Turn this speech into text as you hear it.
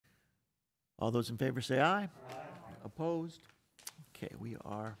All those in favor say aye. Aye. Opposed? Okay, we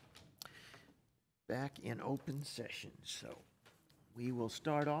are back in open session. So we will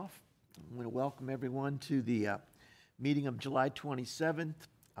start off. I'm going to welcome everyone to the meeting of July 27th.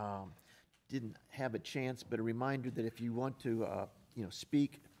 Didn't have a chance, but a reminder that if you want to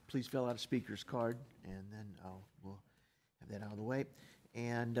speak, please fill out a speaker's card, and then we'll have that out of the way.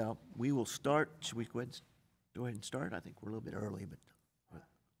 And we will start. Should we go ahead and start? I think we're a little bit early, but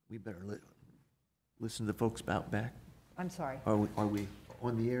we better listen to the folks about back. I'm sorry. Are we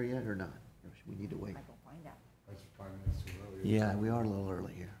on the air yet or not? Or should we need to wait? I will find out. That's 5 minutes too early. Yeah, we are a little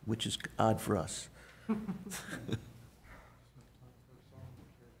early here, which is odd for us.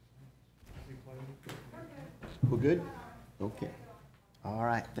 We're good? Okay. All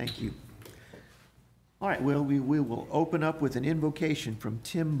right, thank you. All right, well, we will open up with an invocation from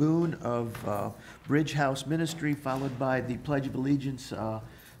Tim Boone of Bridge House Ministry, followed by the Pledge of Allegiance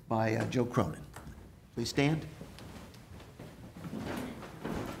by Joe Cronin. Please stand.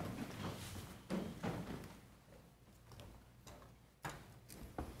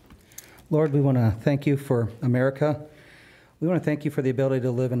 Lord, we want to thank you for America. We want to thank you for the ability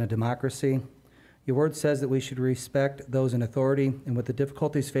to live in a democracy. Your word says that we should respect those in authority, and with the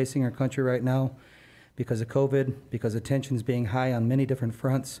difficulties facing our country right now, because of COVID, because of tensions being high on many different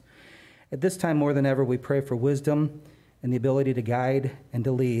fronts, at this time more than ever, we pray for wisdom and the ability to guide and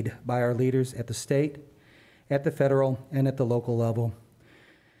to lead by our leaders at the state, at the federal, and at the local level.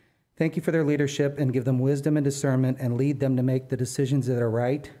 Thank you for their leadership, and give them wisdom and discernment, and lead them to make the decisions that are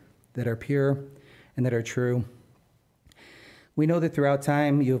right, that are pure, and that are true. We know that throughout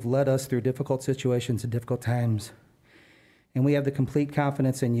time you have led us through difficult situations and difficult times, and we have the complete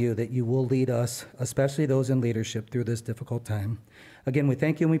confidence in you that you will lead us, especially those in leadership, through this difficult time. Again, we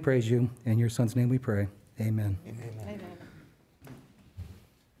thank you and we praise you. In your Son's name we pray. Amen. Amen. Amen.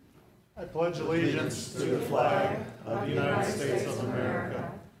 I pledge allegiance to the flag of the United States of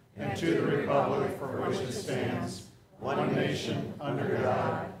America and to the republic for which it stands, one nation, under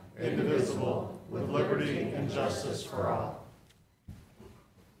God, indivisible, with liberty and justice for all.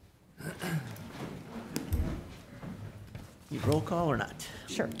 Need roll call or not?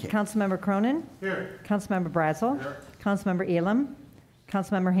 Sure. Okay. Councilmember Cronin? Here. Councilmember Brazel? Here. Councilmember Elam?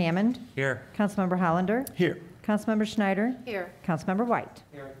 Councilmember Hammond? Here. Councilmember Hollander? Here. Councilmember Schneider? Here. Councilmember White?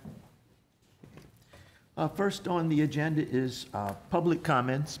 First on the agenda is public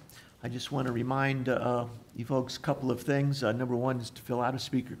comments. I just want to remind you folks a couple of things. Number one is to fill out a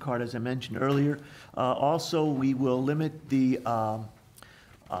speaker card, as I mentioned earlier. Also, we will limit the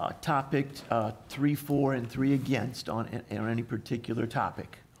topic 3 for, and 3 against on any particular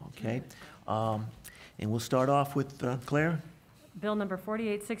topic. Okay, and we'll start off with Claire. Bill number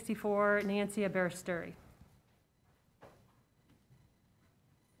 4864, Nancy Abersturi.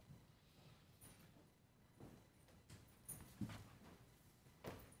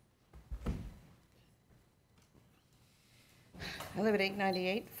 I live at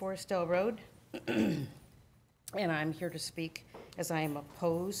 898 Forestdale Road, and I'm here to speak as I am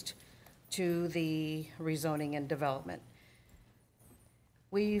opposed to the rezoning and development.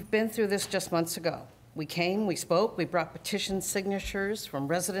 We've been through this just months ago. We came, we spoke, we brought petition signatures from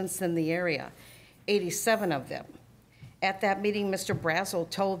residents in the area, 87 of them. At that meeting, Mr. Brazel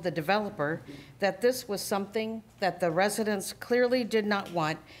told the developer that this was something that the residents clearly did not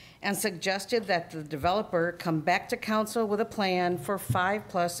want, and suggested that the developer come back to council with a plan for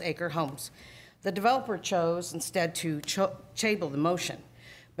 5+ acre homes. The developer chose instead to table the motion,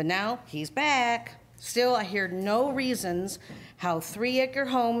 but now he's back. Still, I hear no reasons how 3-acre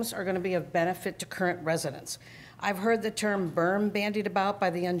homes are going to be of benefit to current residents. I've heard the term berm bandied about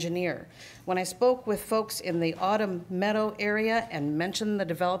by the engineer. When I spoke with folks in the Autumn Meadow area and mentioned the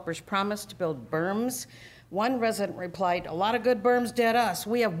developer's promise to build berms, one resident replied, "A lot of good berms dead us.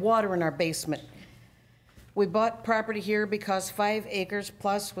 We have water in our basement." We bought property here because 5 acres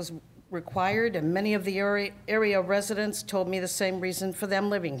plus was required, and many of the area residents told me the same reason for them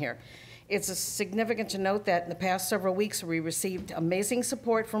living here. It's significant to note that in the past several weeks, we received amazing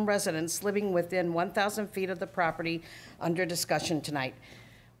support from residents living within 1,000 feet of the property under discussion tonight.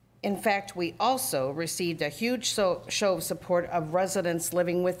 In fact, we also received a huge show of support of residents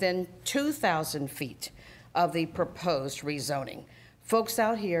living within 2,000 feet of the proposed rezoning. Folks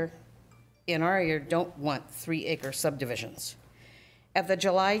out here in our area don't want 3-acre subdivisions. At the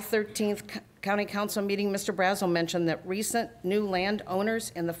July 13th County Council meeting, Mr. Brazel mentioned that recent new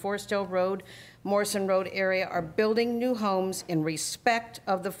landowners in the Forestdale Road, Morrison Road area are building new homes in respect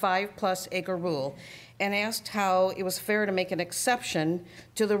of the 5+ acre rule, and asked how it was fair to make an exception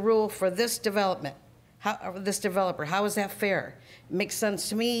to the rule for this development. This developer, how is that fair? It makes sense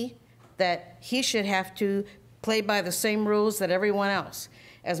to me that he should have to play by the same rules that everyone else.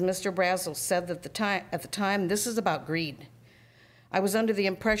 As Mr. Brazel said at the time, this is about greed. I was under the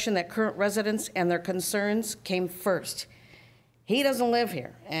impression that current residents and their concerns came first. He doesn't live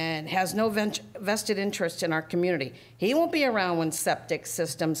here and has no vested interest in our community. He won't be around when septic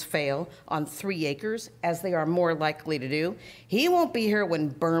systems fail on 3 acres, as they are more likely to do. He won't be here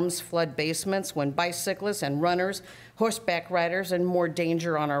when berms flood basements, when bicyclists and runners, horseback riders, and more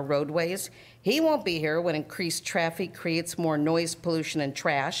danger on our roadways. He won't be here when increased traffic creates more noise pollution and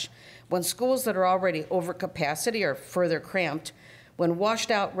trash, when schools that are already over capacity are further cramped, when washed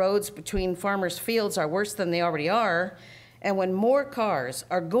out roads between farmers' fields are worse than they already are, and when more cars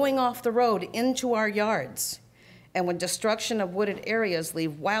are going off the road into our yards, and when destruction of wooded areas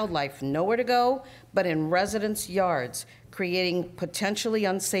leave wildlife nowhere to go but in residents' yards, creating potentially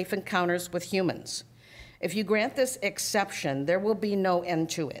unsafe encounters with humans. If you grant this exception, there will be no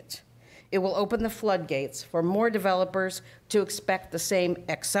end to it. It will open the floodgates for more developers to expect the same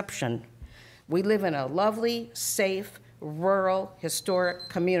exception. We live in a lovely, safe, rural, historic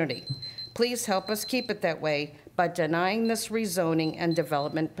community. Please help us keep it that way by denying this rezoning and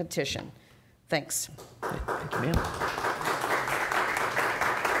development petition. Thanks. Thank you, ma'am.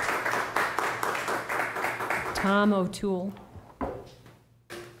 Tom O'Toole.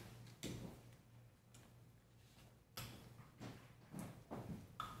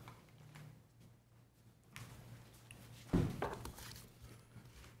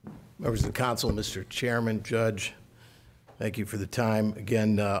 Members of the council, Mr. Chairman, Judge, thank you for the time.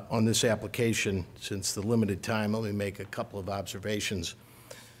 Again, on this application, since the limited time, let me make a couple of observations.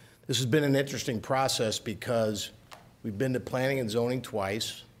 This has been an interesting process because we've been to planning and zoning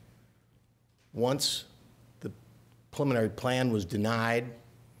twice. Once the preliminary plan was denied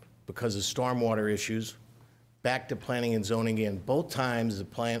because of stormwater issues, back to planning and zoning again. Both times the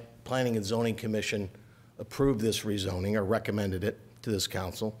Planning and Zoning Commission approved this rezoning or recommended it to this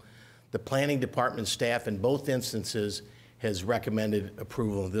council. The planning department staff in both instances has recommended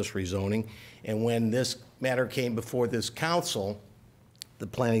approval of this rezoning. And when this matter came before this council, the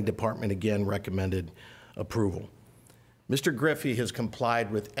planning department again recommended approval. Mr. Griffey has complied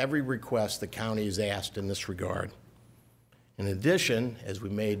with every request the county has asked in this regard. In addition, as we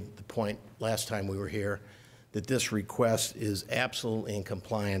made the point last time we were here, that this request is absolutely in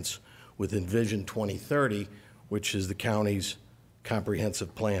compliance with Envision 2030, which is the county's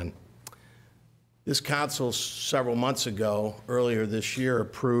comprehensive plan. This council several months ago, earlier this year,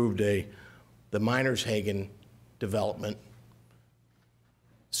 approved the Minershagen development.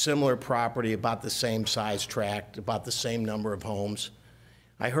 Similar property, about the same size tract, about the same number of homes.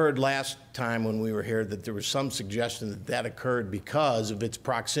 I heard last time when we were here that there was some suggestion that that occurred because of its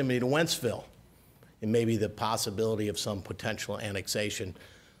proximity to Wentzville and maybe the possibility of some potential annexation.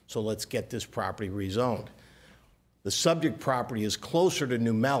 So let's get this property rezoned. The subject property is closer to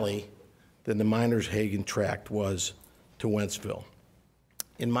New Melly than the Minershagen tract was to Wentzville.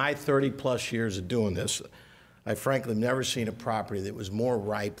 In my 30-plus years of doing this, I frankly have never seen a property that was more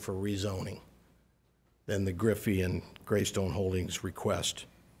ripe for rezoning than the Griffey and Greystone Holdings request.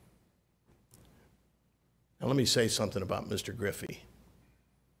 Now let me say something about Mr. Griffey.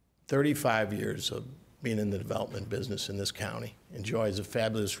 35 years of being in the development business in this county, enjoys a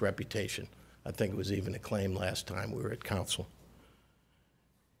fabulous reputation. I think it was even acclaimed last time we were at council.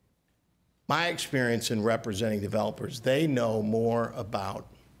 My experience in representing developers, they know more about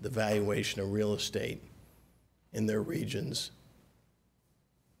the valuation of real estate in their regions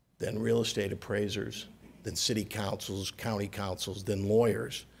than real estate appraisers, than city councils, county councils, than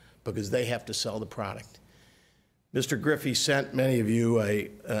lawyers, because they have to sell the product. Mr. Griffey sent many of you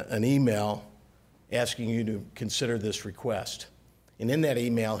an email asking you to consider this request. And in that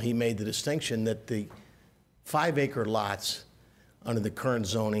email, he made the distinction that the 5-acre lots under the current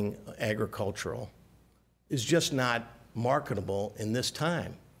zoning agricultural is just not marketable in this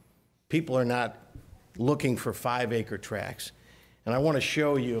time. People are not looking for 5-acre tracts. And I want to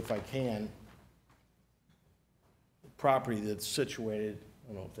show you, if I can, the property that's situated,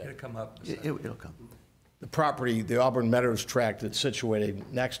 I don't know if that... It'll come up. It'll come. The property, the Auburn Meadows tract that's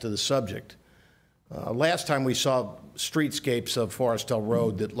situated next to the subject. Last time we saw streetscapes of Forestel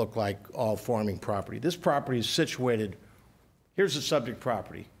Road that look like all farming property. This property is situated, here's the subject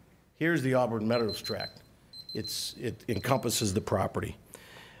property. Here's the Auburn Meadows tract. It encompasses the property.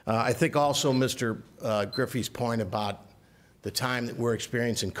 I think also Mr. Griffey's point about the time that we're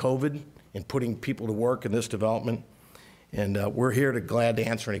experiencing COVID and putting people to work in this development. And we're here glad to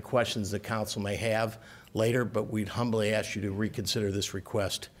answer any questions the council may have later, but we'd humbly ask you to reconsider this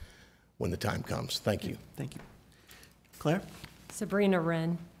request when the time comes. Thank you. Thank you. Claire? Sabrina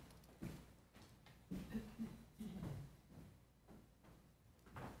Wren.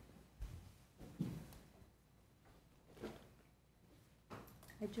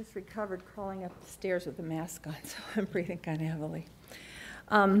 I just recovered crawling up the stairs with a mask on, so I'm breathing kind of heavily.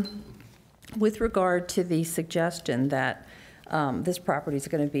 With regard to the suggestion that this property is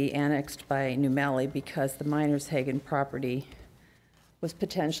going to be annexed by New Mally because the Miners Hagen property was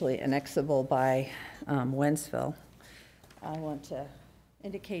potentially annexable by Wentzville, I want to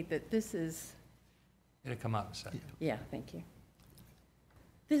indicate that this is, It'll come up in a second. yeah, thank you.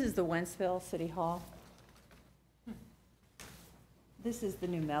 This is the Wentzville City Hall. This is the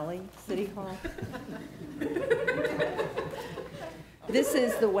New Mally City Hall. This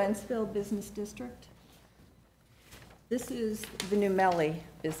is the Wentzville Business District. This is the New Mally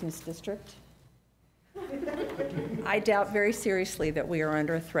Business District. I doubt very seriously that we are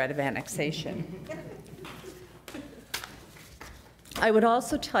under a threat of annexation. I would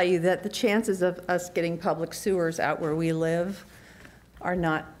also tell you that the chances of us getting public sewers out where we live are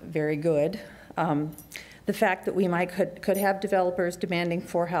not very good. The fact that we could have developers demanding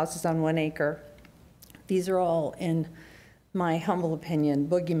 4 houses on 1 acre, these are all, in my humble opinion,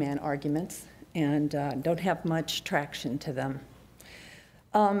 boogeyman arguments and don't have much traction to them.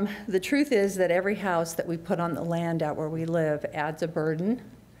 The truth is that every house that we put on the land out where we live adds a burden,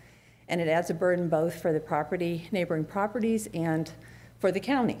 and it adds a burden both for the neighboring properties and for the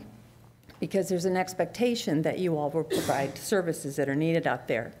county, because there's an expectation that you all will provide services that are needed out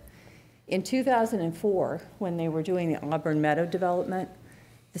there. In 2004, when they were doing the Auburn Meadow development,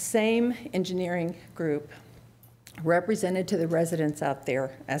 the same engineering group represented to the residents out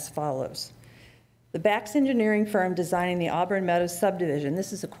there as follows. The Bax engineering firm designing the Auburn Meadows subdivision,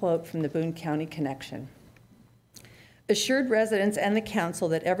 this is a quote from the Boone County Connection, assured residents and the council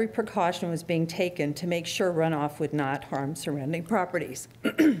that every precaution was being taken to make sure runoff would not harm surrounding properties.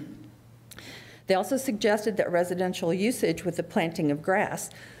 They also suggested that residential usage with the planting of grass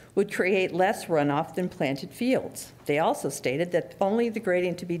would create less runoff than planted fields. They also stated that only the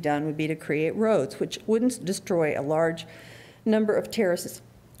grading to be done would be to create roads, which wouldn't destroy a large number of terraces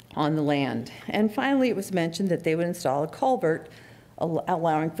on the land. And finally, it was mentioned that they would install a culvert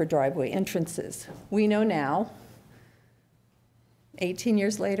allowing for driveway entrances. We know now, 18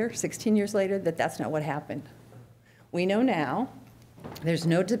 years later, 16 years later, that that's not what happened. We know now, there's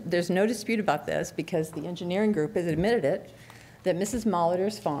no dispute about this because the engineering group has admitted it, that Mrs.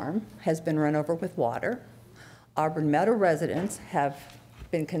 Molitor's farm has been run over with water. Auburn Meadow residents have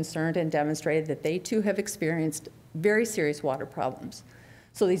been concerned and demonstrated that they too have experienced very serious water problems.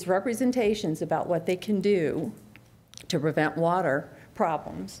 So these representations about what they can do to prevent water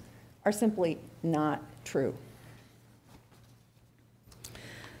problems are simply not true.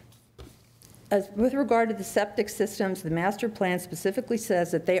 With regard to the septic systems, the master plan specifically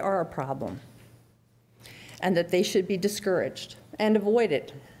says that they are a problem and that they should be discouraged and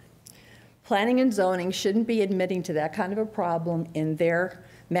avoided. Planning and zoning shouldn't be admitting to that kind of a problem in their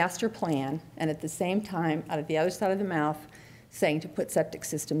master plan and at the same time, out of the other side of the mouth, saying to put septic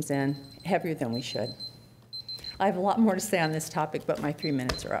systems in heavier than we should. I have a lot more to say on this topic, but my 3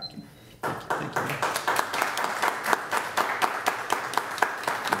 minutes are up. Thank you.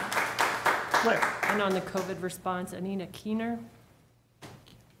 Claire. And on the COVID response, Anina Keener.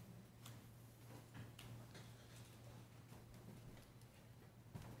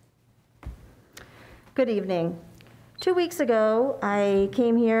 Good evening. 2 weeks ago, I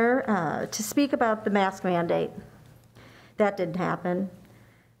came here to speak about the mask mandate. That didn't happen.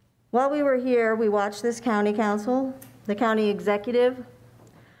 While we were here, we watched this county council, the county executive,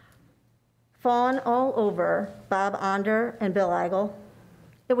 fawn all over Bob Onder and Bill Eigel.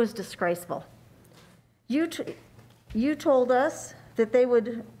 It was disgraceful. You told us that they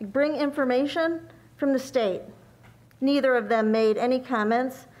would bring information from the state. Neither of them made any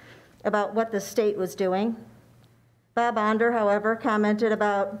comments about what the state was doing. Bob Onder, however, commented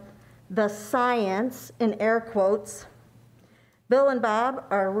about the science, in air quotes. Bill and Bob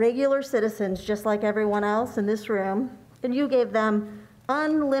are regular citizens just like everyone else in this room, and you gave them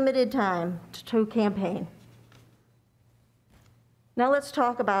unlimited time to campaign. Now let's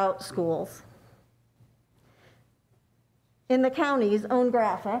talk about schools. In the county's own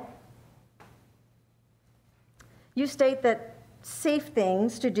graphic, you state that safe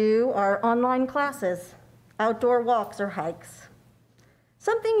things to do are online classes, outdoor walks or hikes.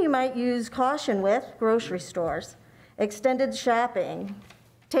 Something you might use caution with, grocery stores, extended shopping,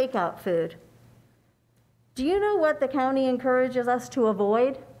 takeout food. Do you know what the county encourages us to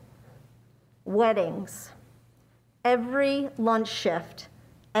avoid? Weddings. Every lunch shift,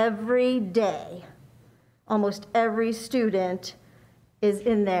 every day, almost every student is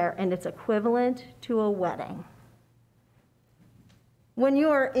in there, and it's equivalent to a wedding. When you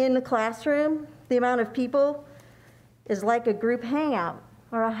are in the classroom, the amount of people is like a group hangout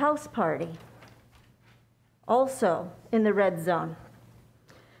or a house party, also in the red zone.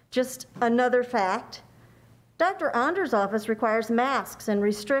 Just another fact, Dr. Anders' office requires masks and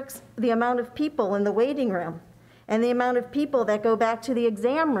restricts the amount of people in the waiting room and the amount of people that go back to the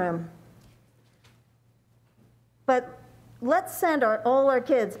exam room. But let's send all our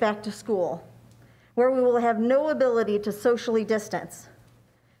kids back to school, where we will have no ability to socially distance.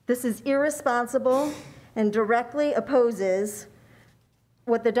 This is irresponsible and directly opposes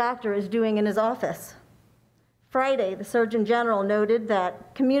what the doctor is doing in his office. Friday, the Surgeon General noted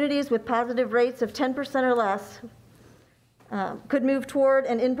that communities with positive rates of 10% or less could move toward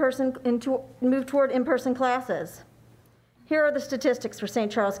in-person classes. Here are the statistics for St.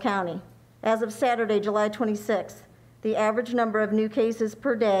 Charles County. As of Saturday, July 26th, the average number of new cases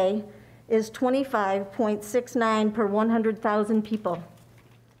per day is 25.69 per 100,000 people.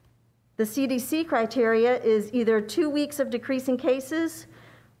 The CDC criteria is either 2 weeks of decreasing cases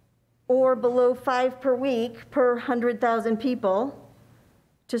or below 5 per week per 100,000 people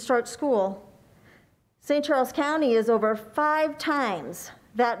to start school. St. Charles County is over 5 times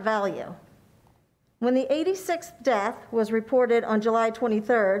that value. When the 86th death was reported on July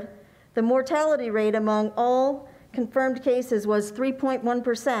 23rd, the mortality rate among all confirmed cases was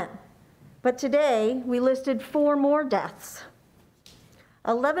 3.1%. But today, we listed 4 more deaths.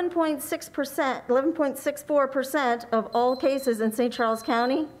 11.64% of all cases in St. Charles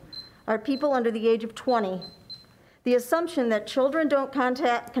County are people under the age of 20. The assumption that children don't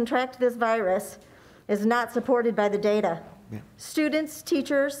contract this virus is not supported by the data. Yeah. Students,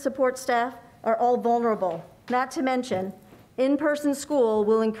 teachers, support staff are all vulnerable. Not to mention, in-person school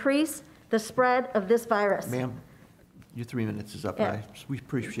will increase the spread of this virus. Ma'am, your 3 minutes is up. Yeah. We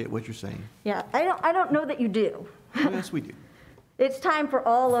appreciate what you're saying. Yeah, I don't know that you do. Yes, we do. It's time for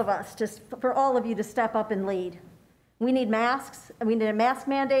all of us, for all of you to step up and lead. We need masks, we need a mask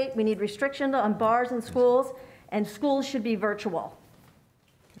mandate, we need restrictions on bars and schools, and schools should be virtual.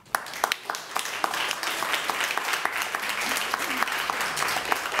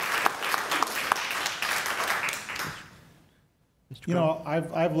 You know,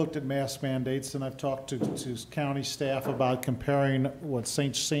 I've looked at mask mandates, and I've talked to county staff about comparing what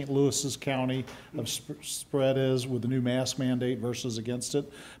St. Louis's county of spread is with the new mask mandate versus against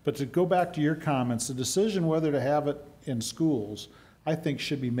it. But to go back to your comments, the decision whether to have it in schools, I think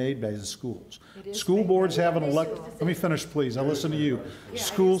should be made by the schools. School boards have an elected, let me finish, please, I listen to you.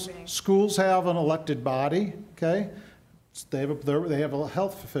 Schools have an elected body, okay? They have a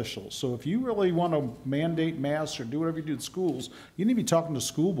health official. So if you really want to mandate masks or do whatever you do at schools, you need to be talking to the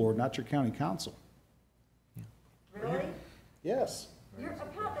school board, not your county council. Really? Yes. The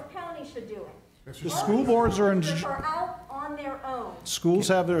county should do it. The school boards are out on their own. schools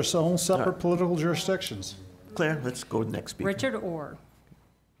have their own separate political jurisdictions. Claire, let's go to the next speaker. Richard Orr.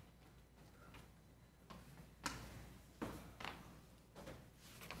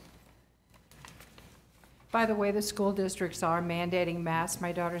 By the way, the school districts are mandating masks.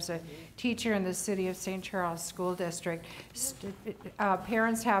 My daughter's a teacher in the City of St. Charles School District.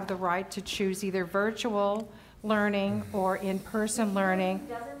 Parents have the right to choose either virtual learning or in-person learning. Who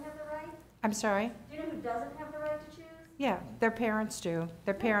doesn't have the right? I'm sorry? Do you know who doesn't have the right to choose? Yeah, their parents do.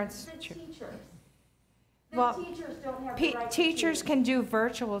 Their parents The choose. teachers. Well, Teachers don't have the right to teachers choose. can do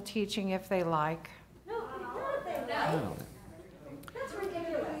virtual teaching if they like. No, not if they like. That's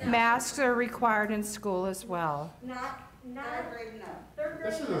ridiculous. Masks are required in school as well. Not third grade.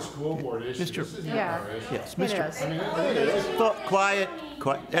 This is a school board issue. Mr. This is not Yeah. our issue. Yes, It Mr. is. Quiet,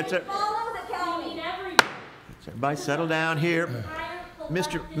 quiet. That's it. Follow the county. Everybody settle down here. Ma'am,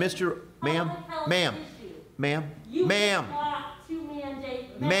 to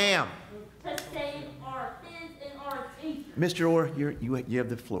save our kids and our teachers. Mr. Orr, you have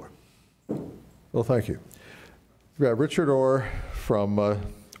the floor. Well, thank you. Yeah, Richard Orr from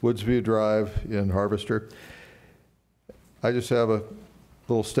Woodsview Drive in Harvester. I just have a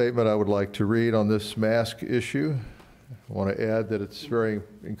little statement I would like to read on this mask issue. I want to add that it's very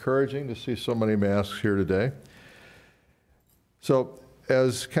encouraging to see so many masks here today. So,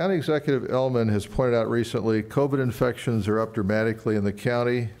 as County Executive Ellman has pointed out recently, COVID infections are up dramatically in the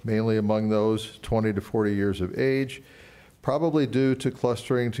county, mainly among those 20 to 40 years of age, probably due to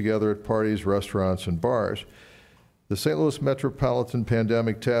clustering together at parties, restaurants, and bars. The St. Louis Metropolitan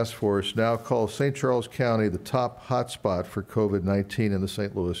Pandemic Task Force now calls St. Charles County the top hotspot for COVID-19 in the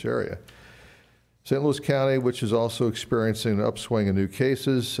St. Louis area. St. Louis County, which is also experiencing an upswing in new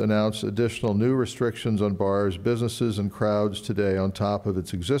cases, announced additional new restrictions on bars, businesses, and crowds today on top of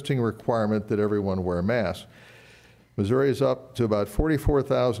its existing requirement that everyone wear masks. Missouri is up to about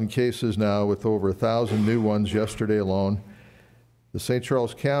 44,000 cases now, with over 1,000 new ones yesterday alone. The St.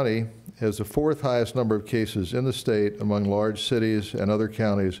 Charles County has the fourth highest number of cases in the state among large cities and other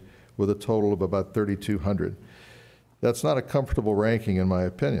counties, with a total of about 3,200. That's not a comfortable ranking, in my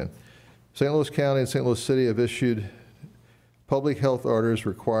opinion. St. Louis County and St. Louis City have issued public health orders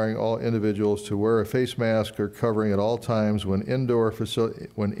requiring all individuals to wear a face mask or covering at all times when in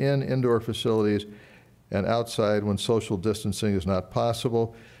indoor facilities and outside when social distancing is not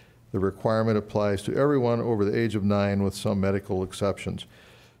possible. The requirement applies to everyone over the age of 9 with some medical exceptions.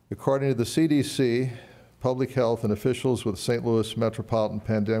 According to the CDC, public health and officials with St. Louis Metropolitan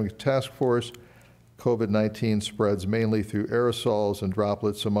Pandemic Task Force, COVID-19 spreads mainly through aerosols and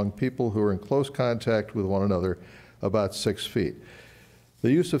droplets among people who are in close contact with one another about 6 feet.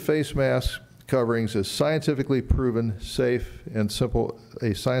 The use of face mask coverings is scientifically proven safe and simple,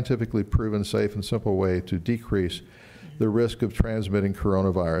 a scientifically proven safe and simple way to decrease the risk of transmitting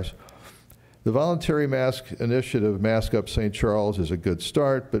coronavirus. The voluntary mask initiative, Mask Up St. Charles, is a good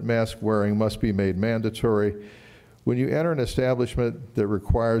start, but mask wearing must be made mandatory. When you enter an establishment that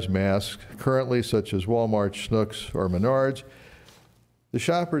requires masks, currently such as Walmart, Schnucks, or Menards, the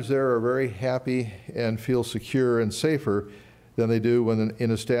shoppers there are very happy and feel secure and safer than they do when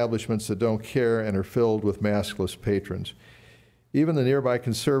in establishments that don't care and are filled with maskless patrons. Even the nearby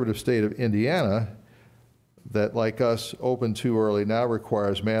conservative state of Indiana, that, like us, opened too early, now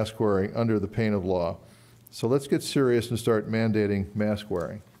requires mask wearing under the pain of law. So let's get serious and start mandating mask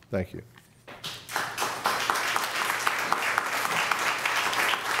wearing. Thank you.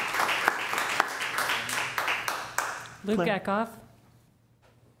 Luke Eckhoff.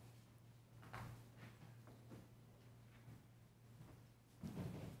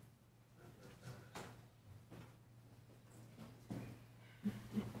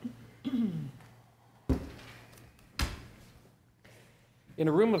 In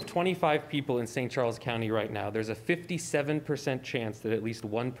a room of 25 people in St. Charles County right now, there's a 57% chance that at least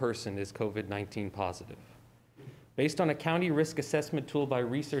one person is COVID-19 positive. Based on a county risk assessment tool by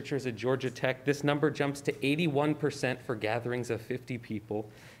researchers at Georgia Tech, this number jumps to 81% for gatherings of 50 people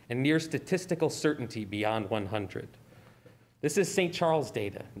and near statistical certainty beyond 100. This is St. Charles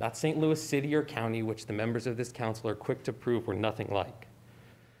data, not St. Louis City or County, which the members of this council are quick to prove were nothing like.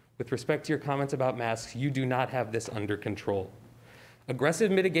 With respect to your comments about masks, you do not have this under control. Aggressive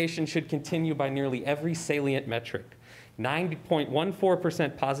mitigation should continue by nearly every salient metric.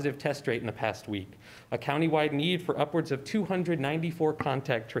 9.14% positive test rate in the past week, a countywide need for upwards of 294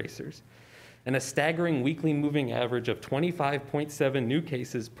 contact tracers, and a staggering weekly moving average of 25.7 new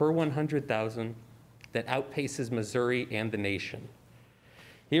cases per 100,000 that outpaces Missouri and the nation.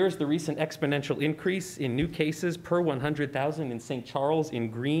 Here is the recent exponential increase in new cases per 100,000 in St. Charles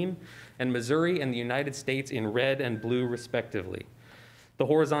in green and Missouri and the United States in red and blue, respectively. The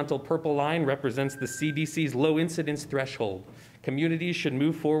horizontal purple line represents the CDC's low incidence threshold. Communities should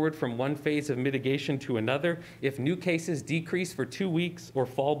move forward from one phase of mitigation to another if new cases decrease for 2 weeks or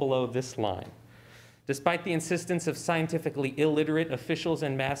fall below this line. Despite the insistence of scientifically illiterate officials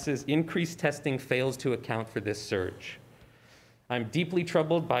and masses, increased testing fails to account for this surge. I'm deeply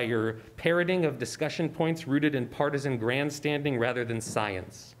troubled by your parroting of discussion points rooted in partisan grandstanding rather than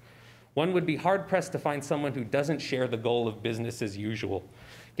science. One would be hard-pressed to find someone who doesn't share the goal of business as usual,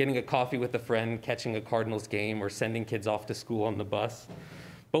 getting a coffee with a friend, catching a Cardinals game, or sending kids off to school on the bus.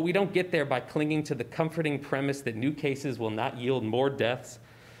 But we don't get there by clinging to the comforting premise that new cases will not yield more deaths,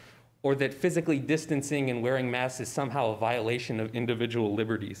 or that physically distancing and wearing masks is somehow a violation of individual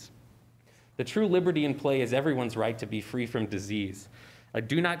liberties. The true liberty in play is everyone's right to be free from disease. I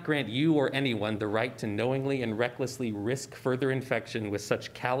do not grant you or anyone the right to knowingly and recklessly risk further infection with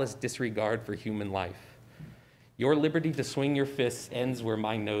such callous disregard for human life. Your liberty to swing your fists ends where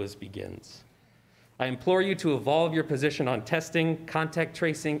my nose begins. I implore you to evolve your position on testing, contact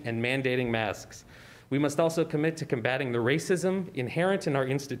tracing, and mandating masks. We must also commit to combating the racism inherent in our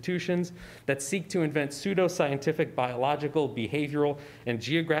institutions that seek to invent pseudoscientific biological, behavioral, and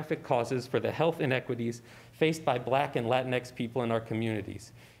geographic causes for the health inequities faced by Black and Latinx people in our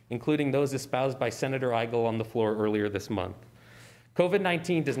communities, including those espoused by Senator Eigel on the floor earlier this month.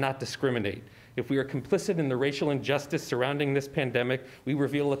 COVID-19 does not discriminate. If we are complicit in the racial injustice surrounding this pandemic, we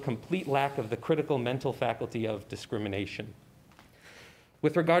reveal a complete lack of the critical mental faculty of discrimination.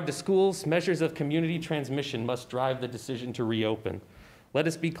 With regard to schools, measures of community transmission must drive the decision to reopen. Let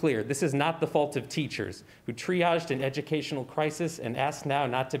us be clear, this is not the fault of teachers who triaged an educational crisis and ask now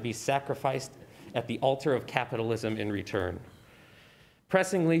not to be sacrificed at the altar of capitalism in return.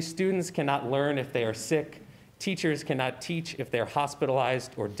 Pressingly, students cannot learn if they are sick. Teachers cannot teach if they're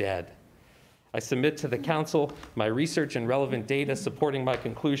hospitalized or dead. I submit to the council my research and relevant data supporting my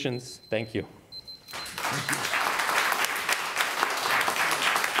conclusions. Thank you. Thank you.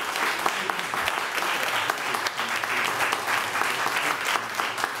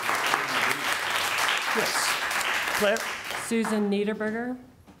 Yes. Claire? Susan Niederberger.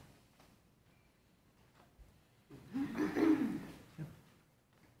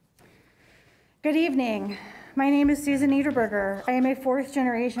 Good evening. My name is Susan Niederberger. I am a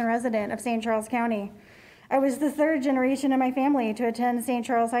fourth-generation resident of St. Charles County. I was the third generation in my family to attend St.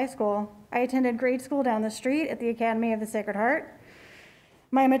 Charles High School. I attended grade school down the street at the Academy of the Sacred Heart.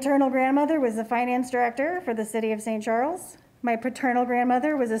 My maternal grandmother was the finance director for the city of St. Charles. My paternal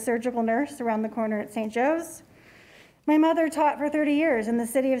grandmother was a surgical nurse around the corner at St. Joe's. My mother taught for 30 years in the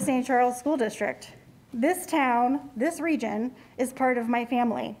city of St. Charles School District. This town, this region, is part of my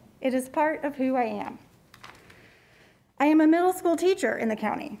family. It is part of who I am. I am a middle school teacher in the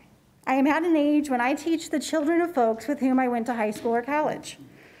county. I am at an age when I teach the children of folks with whom I went to high school or college.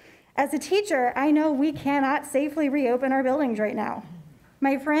 As a teacher, I know we cannot safely reopen our buildings right now.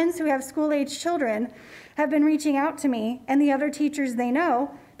 My friends who have school-age children have been reaching out to me and the other teachers they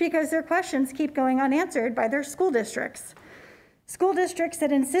know because their questions keep going unanswered by their school districts. School districts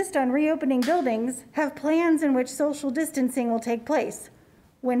that insist on reopening buildings have plans in which social distancing will take place,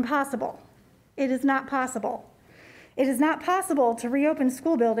 when possible. It is not possible. It is not possible to reopen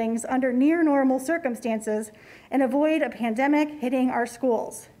school buildings under near normal circumstances and avoid a pandemic hitting our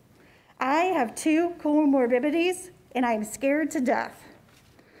schools. I have 2 comorbidities and I'm scared to death.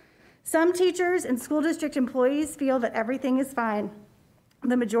 Some teachers and school district employees feel that everything is fine.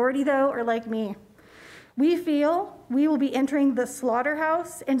 The majority, though, are like me. We feel we will be entering the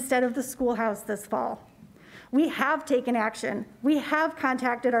slaughterhouse instead of the schoolhouse this fall. We have taken action. We have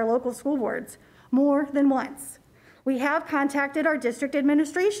contacted our local school boards more than once. We have contacted our district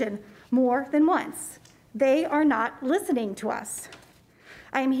administration more than once. They are not listening to us.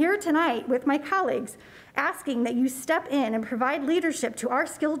 I am here tonight with my colleagues asking that you step in and provide leadership that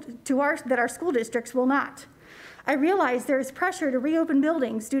our school districts will not. I realize there is pressure to reopen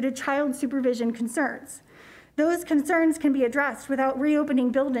buildings due to child supervision concerns. Those concerns can be addressed without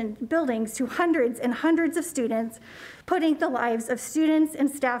reopening buildings to hundreds and hundreds of students, putting the lives of students and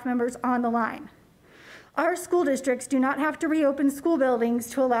staff members on the line. Our school districts do not have to reopen school buildings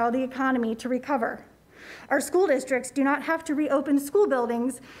to allow the economy to recover. Our school districts do not have to reopen school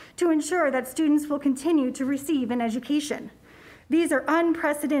buildings to ensure that students will continue to receive an education. These are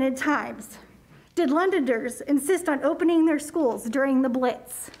unprecedented times. Did Londoners insist on opening their schools during the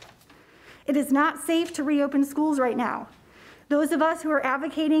Blitz? It is not safe to reopen schools right now. Those of us who are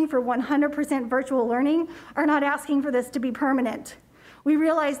advocating for 100% virtual learning are not asking for this to be permanent. We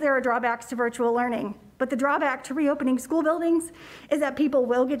realize there are drawbacks to virtual learning, but the drawback to reopening school buildings is that people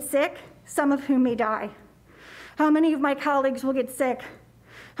will get sick, some of whom may die. How many of my colleagues will get sick?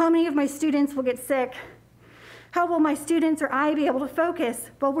 How many of my students will get sick? How will my students or I be able to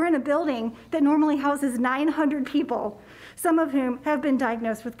focus while we're in a building that normally houses 900 people, some of whom have been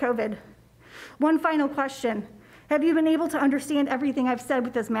diagnosed with COVID? One final question. Have you been able to understand everything I've said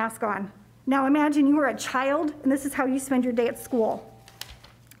with this mask on? Now imagine you are a child and this is how you spend your day at school.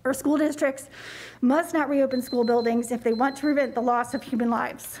 Our school districts must not reopen school buildings if they want to prevent the loss of human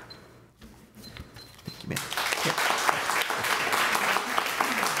lives. Thank you, ma'am.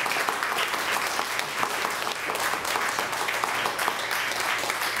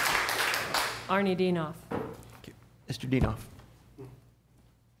 Arnie Dienoff. Thank you. Mr. Dienoff.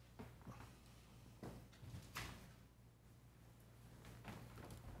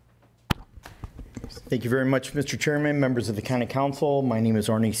 Thank you very much, Mr. Chairman, members of the County Council. My name is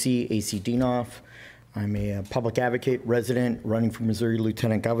Arnie C. A.C. Dienoff. I'm a public advocate resident running for Missouri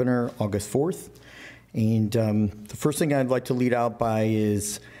Lieutenant Governor August 4th. And the first thing I'd like to lead out by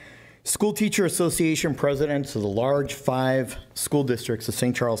is School Teacher Association presidents of the large 5 school districts of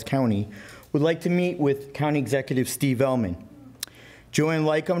St. Charles County would like to meet with County Executive Steve Ellman, Joanne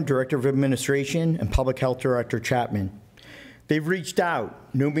Lycum, Director of Administration, and Public Health Director Chapman. They've reached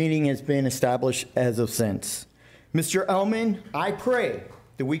out. No meeting has been established as of since. Mr. Ellman, I pray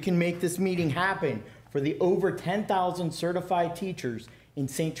that we can make this meeting happen for the over 10,000 certified teachers in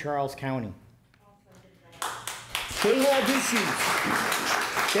St. Charles County. They have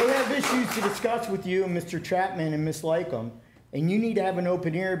issues. They have issues to discuss with you and Mr. Chapman and Ms. Lycum, and you need to have an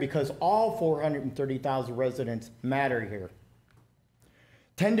open ear because all 430,000 residents matter here.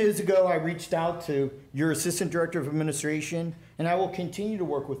 10 days ago, I reached out to your Assistant Director of Administration, and I will continue to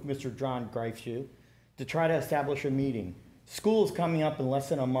work with Mr. John Greifschuh to try to establish a meeting. School is coming up in less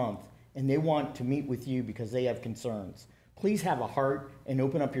than a month, and they want to meet with you because they have concerns. Please have a heart and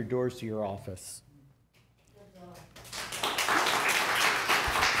open up your doors to your office.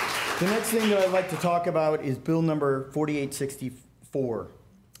 The next thing that I'd like to talk about is Bill number 4864.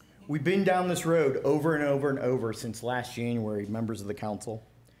 We've been down this road over and over and over since last January, members of the council.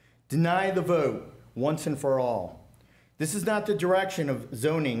 Deny the vote. once and for all. This is not the direction of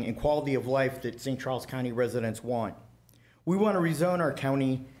zoning and quality of life that St. Charles County residents want. We want to rezone our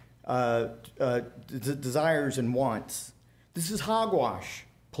county desires and wants. This is hogwash,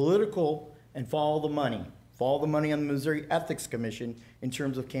 political, and follow the money. Follow the money on the Missouri Ethics Commission in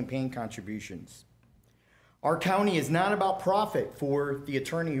terms of campaign contributions. Our county is not about profit for the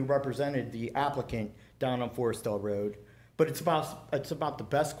attorney who represented the applicant down on Forestdale Road, but it's about the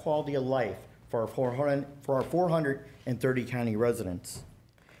best quality of life for our 430 county residents.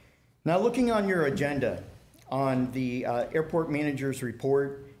 Now, looking on your agenda, on the airport manager's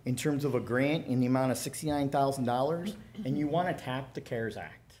report in terms of a grant in the amount of $69,000, and you want to tap the CARES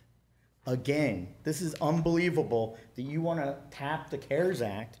Act. Again, this is unbelievable that you want to tap the CARES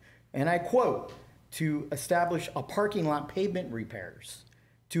Act, and I quote, to establish a parking lot pavement repairs,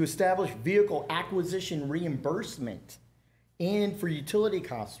 to establish vehicle acquisition reimbursement, and for utility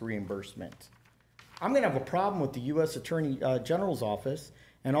cost reimbursement. I'm going to have a problem with the U.S. Attorney General's office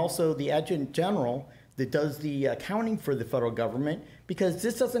and also the Adjutant General that does the accounting for the federal government, because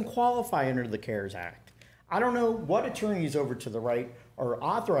this doesn't qualify under the CARES Act. I don't know what attorneys over to the right are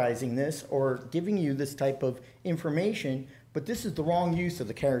authorizing this or giving you this type of information, but this is the wrong use of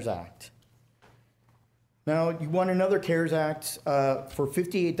the CARES Act. Now, you want another CARES Act for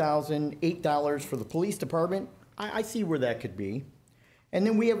 $58,008 for the police department. I see where that could be. And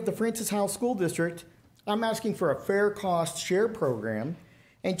then we have the Francis Howell School District. I'm asking for a fair cost share program.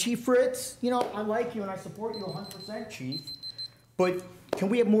 And Chief Fritz, you know, I like you and I support you 100%, Chief. But can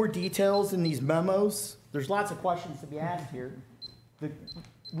we have more details in these memos? There's lots of questions to be asked here.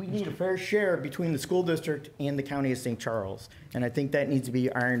 We need a fair share between the school district and the county of St. Charles. And I think that needs to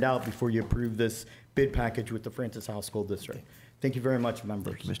be ironed out before you approve this bid package with the Francis Howell School District. Thank you very much,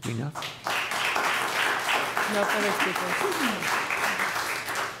 members. Mr. Enough? No further speakers.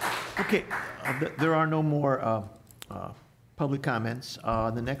 Okay, there are no more public comments.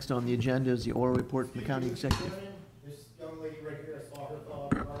 The next on the agenda is the oral report from the county executive. This young lady right here, I saw her fill out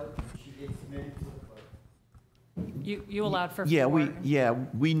the card. She did submit it to the clerk. You allowed for Yeah,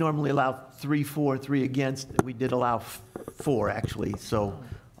 we normally allow 3 for, 3 against. We did allow 4 actually, so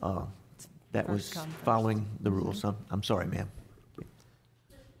that was following the rules. I'm sorry, ma'am.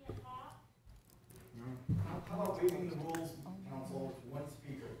 How about waiving the rules, council, to one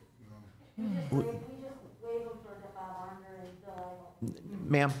speaker?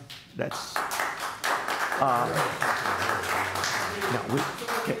 Ma'am, that's, no,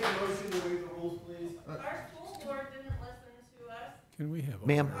 okay. Our school board didn't listen to us. Can we have?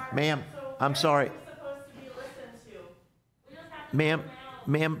 Ma'am, I'm sorry. We're supposed to be listened to. We just have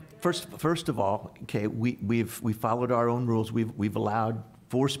to. Ma'am, first of all, okay, we followed our own rules. We've allowed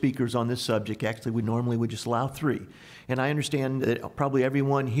 4 speakers on this subject. Actually, we normally would just allow 3. And I understand that probably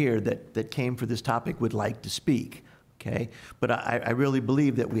everyone here that came for this topic would like to speak, okay? But I really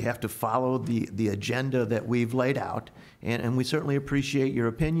believe that we have to follow the agenda that we've laid out, and we certainly appreciate your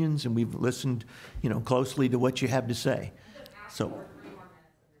opinions, and we've listened, closely to what you have to say. So.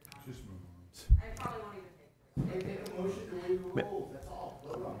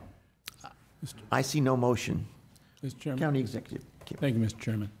 I see no motion. Mr. Chairman. County Executive. Thank you, Mr.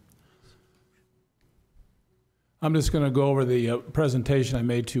 Chairman. I'm just going to go over the presentation I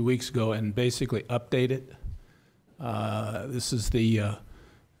made 2 weeks ago and basically update it. This is the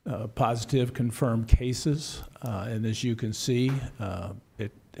positive confirmed cases, and as you can see,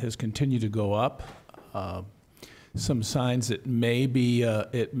 it has continued to go up. Some signs it may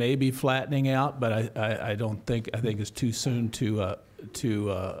be flattening out, but I don't think. I think it's too soon to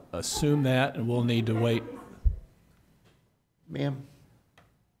assume that, and we'll need to wait. Ma'am,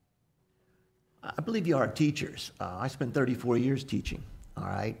 I believe you are teachers. I spent 34 years teaching, all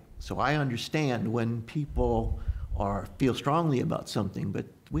right? So I understand when people feel strongly about something, but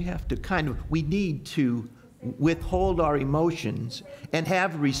we have to we need to withhold our emotions and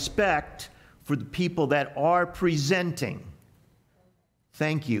have respect for the people that are presenting.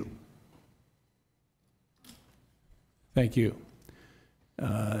 Thank you. Thank you.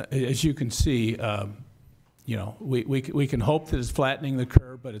 As you can see, we can hope that it's flattening the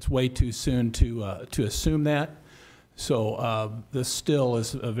curve, but it's way too soon to assume that. So this still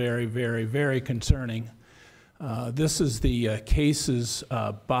is a very, very, very concerning. This is the cases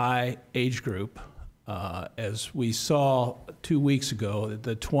by age group. As we saw 2 weeks ago,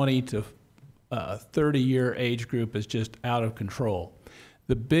 the 20 to 30-year age group is just out of control.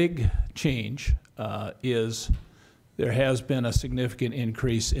 The big change is there has been a significant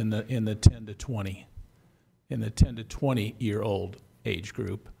increase in the 10 to 20. In the 10 to 20-year-old age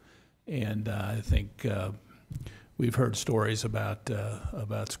group, and I think we've heard stories about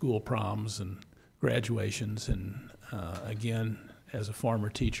school proms and graduations. And again, as a former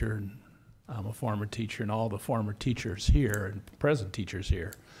teacher, and I'm a former teacher, and all the former teachers here and present teachers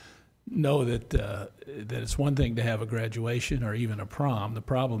here know that it's one thing to have a graduation or even a prom. The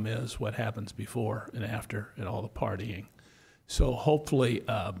problem is what happens before and after and all the partying. So hopefully,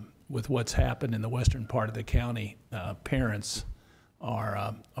 with what's happened in the western part of the county, parents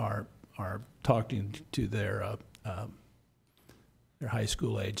are talking to their high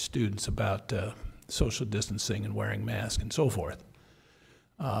school age students about social distancing and wearing masks and so forth.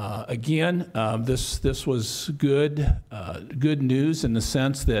 Again, this was good news in the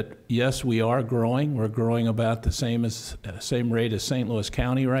sense that yes, we are growing. We're growing about the same rate as St. Louis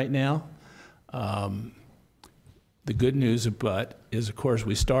County right now. The good news, but is of course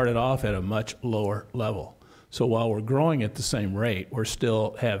we started off at a much lower level. So while we're growing at the same rate, we're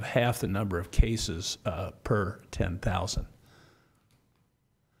still have half the number of cases per 10,000.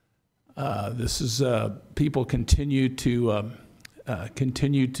 This is people continue to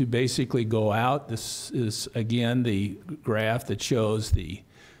basically go out. This is again the graph that shows the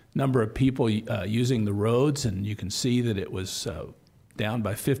number of people using the roads, and you can see that it was down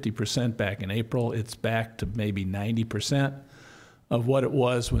by 50% back in April. It's back to maybe 90% of what it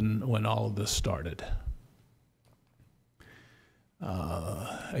was when all of this started.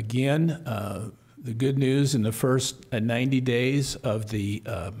 Again, the good news in the first 90 days of the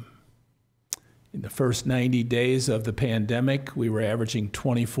pandemic, we were averaging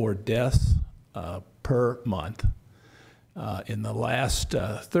 24 deaths per month. In the last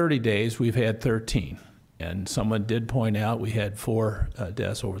 30 days, we've had 13. And someone did point out we had 4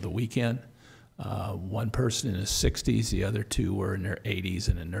 deaths over the weekend. One person in his 60s, the other 2 were in their 80s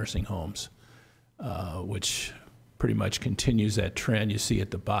and in nursing homes, which pretty much continues that trend. You see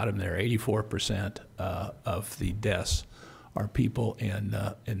at the bottom there, 84% of the deaths are people in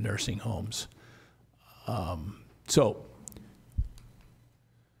nursing homes. So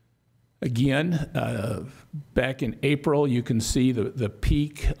again, back in April, you can see the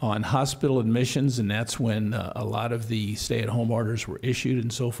peak on hospital admissions, and that's when a lot of the stay-at-home orders were issued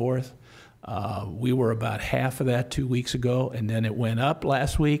and so forth. We were about half of that 2 weeks ago, and then it went up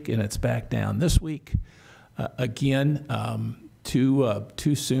last week, and it's back down this week. Again,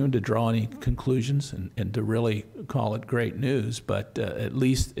 too soon to draw any conclusions and to really call it great news, but at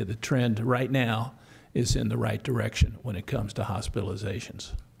least the trend right now is in the right direction when it comes to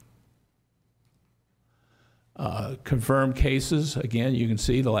hospitalizations. Confirmed cases, again, you can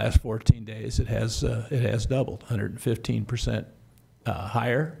see the last 14 days it has doubled, 115%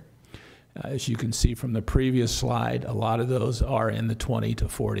 higher. As you can see from the previous slide, a lot of those are in the 20 to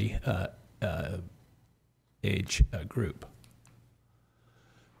 40 age group.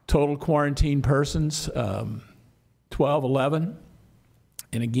 Total quarantine persons, 1211.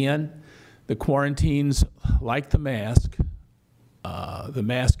 And again, the quarantines, like the mask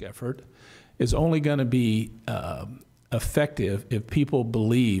effort, is only going to be effective if people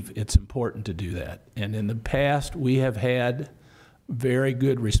believe it's important to do that. And in the past, we have had very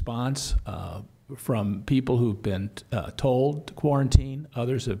good response from people who've been told to quarantine.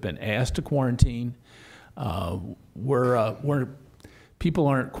 Others have been asked to quarantine. People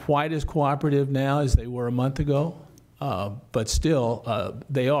aren't quite as cooperative now as they were a month ago, but still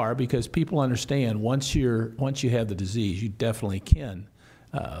they are, because people understand once you have the disease, you definitely can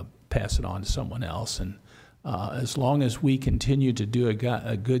pass it on to someone else. And as long as we continue to do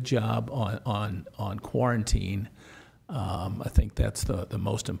a good job on quarantine, I think that's the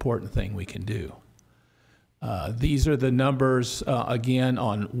most important thing we can do. These are the numbers, again,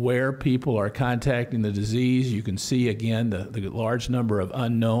 on where people are contacting the disease. You can see, again, the large number of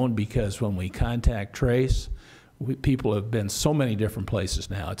unknown, because when we contact trace, people have been so many different places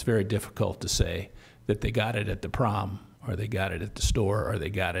now. It's very difficult to say that they got it at the prom, or they got it at the store, or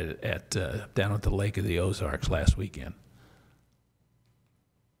they got it at down at the Lake of the Ozarks last weekend.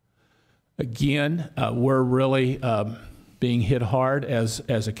 Again, we're really being hit hard as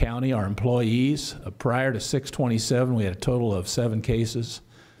a county. Our employees, prior to 6/27, we had a total of 7 cases.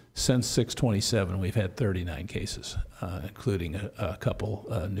 Since 6/27, we've had 39 cases, including a couple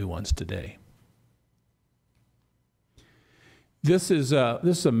new ones today. This is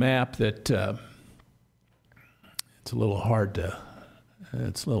a map that it's a little hard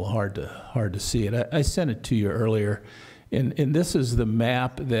to see it. I sent it to you earlier, and this is the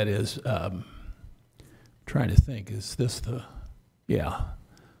map that is. Trying to think, is this the? Yeah.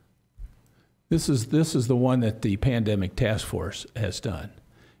 This is the one that the Pandemic Task Force has done,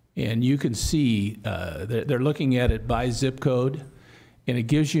 and you can see they're looking at it by zip code, and it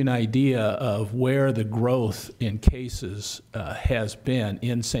gives you an idea of where the growth in cases has been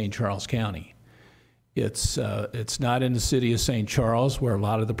in St. Charles County. It's not in the city of St. Charles, where a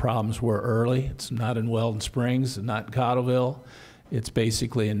lot of the problems were early. It's not in Weldon Springs, not in Cottleville. It's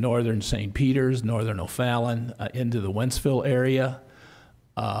basically in northern St. Peters, northern O'Fallon, into the Wentzville area.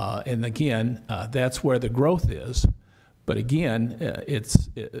 And again, that's where the growth is. But again,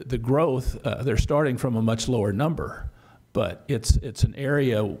 the growth, they're starting from a much lower number. But it's an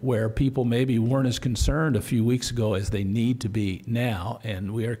area where people maybe weren't as concerned a few weeks ago as they need to be now.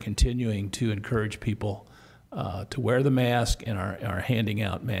 And we are continuing to encourage people to wear the mask and are handing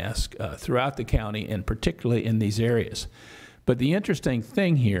out masks throughout the county, and particularly in these areas. But the interesting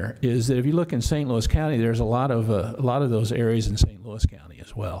thing here is that if you look in St. Louis County, there's a lot of those areas in St. Louis County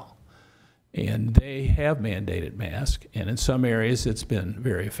as well. And they have mandated masks, and in some areas it's been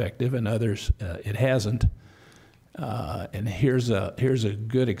very effective, and others it hasn't. And here's a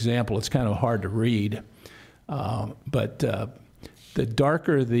good example. It's kind of hard to read, but the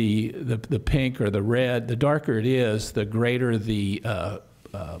darker the pink or the red, the darker it is, the greater the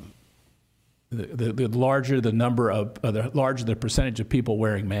larger the number of, the larger the percentage of people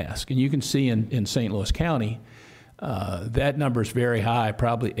wearing masks. And you can see in St. Louis County, that number is very high,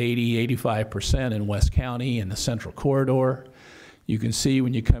 probably 85% in West County and the Central Corridor. You can see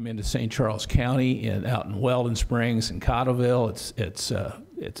when you come into St. Charles County and out in Weldon Springs and Cottleville,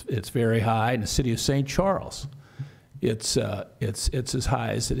 it's very high. In the city of St. Charles, it's as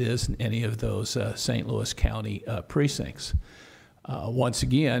high as it is in any of those St. Louis County precincts. Once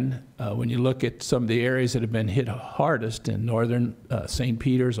again, when you look at some of the areas that have been hit hardest in northern St.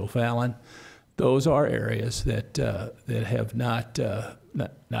 Peters, O'Fallon, those are areas that have not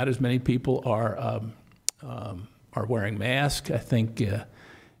as many people are wearing masks. I think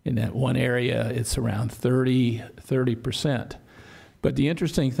in that one area it's around 30%. But the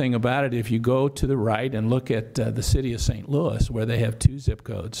interesting thing about it, if you go to the right and look at the city of St. Louis, where they have 2 zip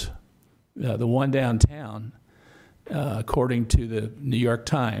codes, the one downtown, according to the New York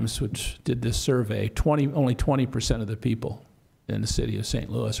Times, which did this survey, only 20% of the people in the city of St.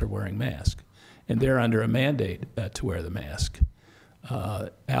 Louis are wearing masks, and they're under a mandate to wear the mask.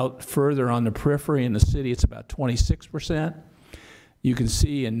 Out further on the periphery in the city, it's about 26%. You can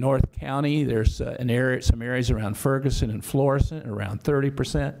see in North County, there's some areas around Ferguson and Florissant, around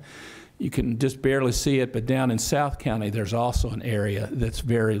 30%. You can just barely see it, but down in South County, there's also an area that's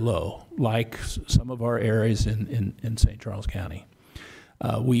very low, like some of our areas in St. Charles County.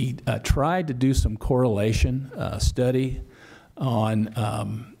 We tried to do some correlation study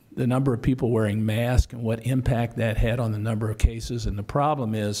on the number of people wearing masks and what impact that had on the number of cases. And the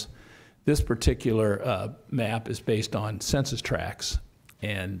problem is this particular map is based on census tracts,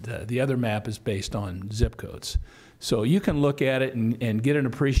 and the other map is based on zip codes. So you can look at it and get an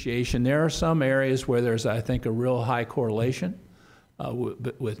appreciation. There are some areas where there's, I think, a real high correlation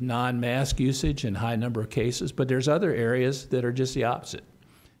with non-mask usage and high number of cases, but there's other areas that are just the opposite.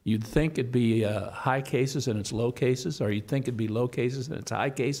 You'd think it'd be high cases and it's low cases, or you'd think it'd be low cases and it's high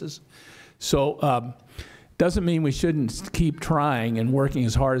cases. So doesn't mean we shouldn't keep trying and working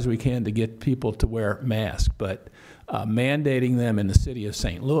as hard as we can to get people to wear masks, but mandating them in the city of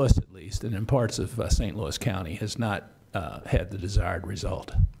St. Louis, at least, and in parts of St. Louis County, has not had the desired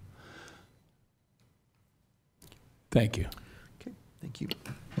result. Thank you. Okay, thank you.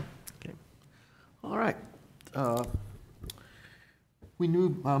 Okay. All right. We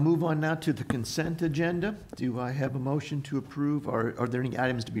move on now to the consent agenda. Do I have a motion to approve, or are there any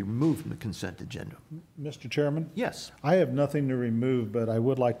items to be removed from the consent agenda? Mr. Chairman? Yes. I have nothing to remove, but I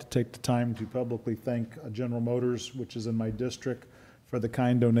would like to take the time to publicly thank General Motors, which is in my district, for the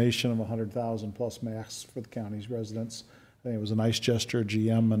kind donation of 100,000 plus masks for the county's residents. I think it was a nice gesture,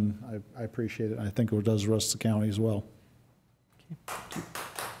 GM, and I appreciate it. I think it does the rest of the county as well. Okay.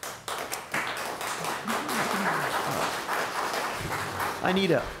 I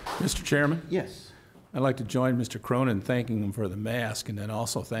need a... Mr. Chairman? Yes. I'd like to join Mr. Cronin in thanking him for the mask, and then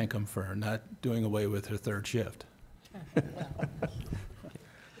also thank him for not doing away with her third shift.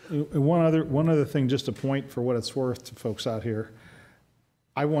 One other thing, just a point for what it's worth to folks out here.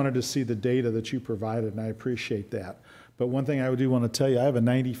 I wanted to see the data that you provided, and I appreciate that. But one thing I do want to tell you, I have a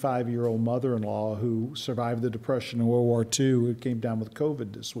 95-year-old mother-in-law who survived the Depression in World War II, who came down with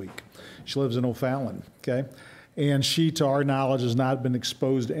COVID this week. She lives in O'Fallon, okay? And she, to our knowledge, has not been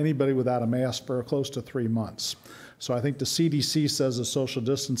exposed to anybody without a mask for close to 3 months. So I think the CDC says the social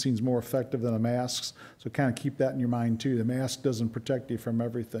distancing is more effective than the masks. So kind of keep that in your mind too. The mask doesn't protect you from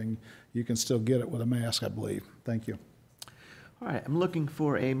everything. You can still get it with a mask, I believe. Thank you. All right, I'm looking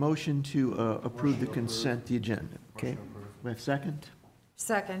for a motion to approve the consent agenda. Okay, we have a second?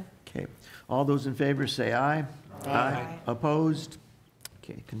 Second. Okay, all those in favor say aye. Aye. Opposed?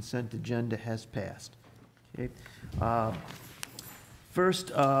 Okay, consent agenda has passed. Okay.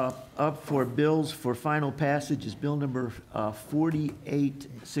 First up for bills for final passage is Bill number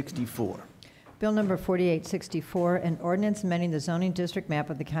 4864. Bill number 4864, an ordinance amending the zoning district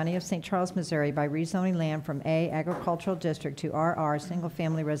map of the County of St. Charles, Missouri by rezoning land from A Agricultural District to RR Single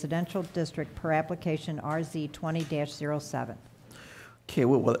Family Residential District per application RZ 20-07. Okay,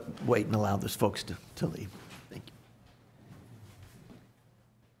 we'll wait and allow those folks to leave. Thank you.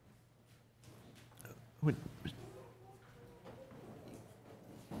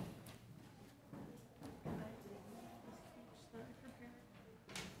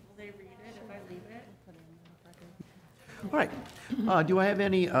 All right. Do I have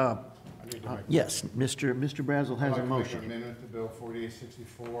any, yes, Mr. Brazel has a motion. I'd like to make an amendment to Bill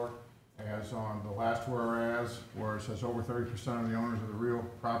 4864 as on the last whereas, where it says over 30% of the owners of the real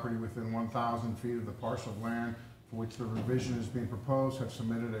property within 1,000 feet of the parcel of land for which the revision is being proposed have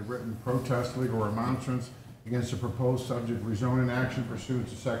submitted a written protest, legal remonstrance against the proposed subject rezoning action pursuant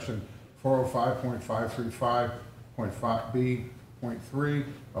to section 405.535.B.3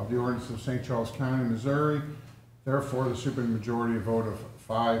 of the ordinance of St. Charles County, Missouri. Therefore, the supermajority vote of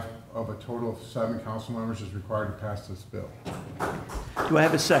 5 of a total of 7 council members is required to pass this bill. Do I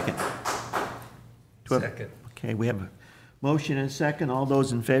have a second? Second. Okay, we have a motion and a second. All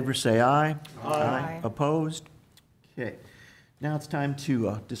those in favor say aye. Aye. Opposed? Okay. Now it's time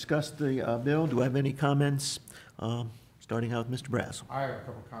to discuss the bill. Do I have any comments? Starting out with Mr. Brazel. I have a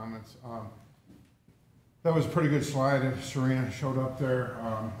couple comments. That was a pretty good slide if Serena showed up there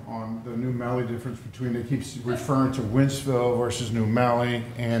on the New Melle difference between, they keep referring to Winsville versus New Melle,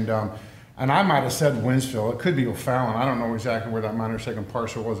 and I might have said Winsville. It could be O'Fallon. I don't know exactly where that minor second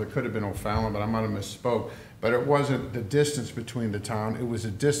parcel was. It could have been O'Fallon, but I might have misspoke. But it wasn't the distance between the town. It was the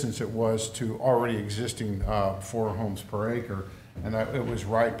distance it was to already existing 4 homes per acre, and it was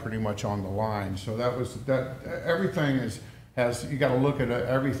right pretty much on the line. So that was that. Everything has you got to look at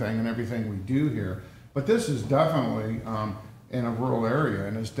everything and everything we do here. But this is definitely in a rural area,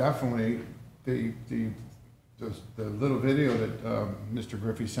 and it's definitely the little video that Mr.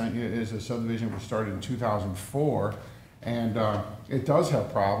 Griffey sent you is a subdivision that was started in 2004, and it does have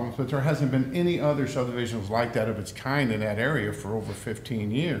problems, but there hasn't been any other subdivisions like that of its kind in that area for over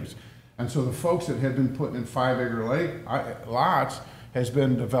 15 years. And so the folks that have been putting in 5-acre lots has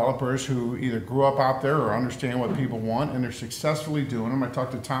been developers who either grew up out there or understand what people want, and they're successfully doing them. I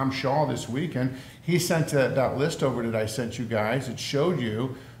talked to Tom Shaw this weekend. He sent that list over that I sent you guys. It showed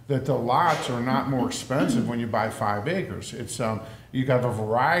you that the lots are not more expensive when you buy 5 acres. It's you have a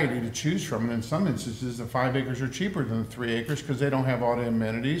variety to choose from, and in some instances, the 5 acres are cheaper than the 3 acres because they don't have all the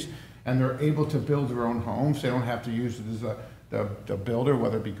amenities, and they're able to build their own homes. They don't have to use it as the builder,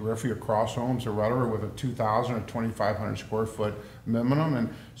 whether it be Griffey or Cross Homes or whatever, with a 2,000 or 2,500 square foot minimum.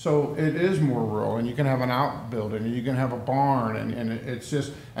 And so it is more rural, and you can have an outbuilding, and you can have a barn, and it's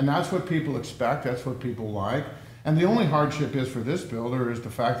just, and that's what people expect, that's what people like. And the only hardship is for this builder is the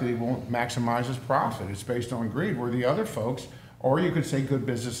fact that he won't maximize his profit. It's based on greed, where the other folks, or you could say good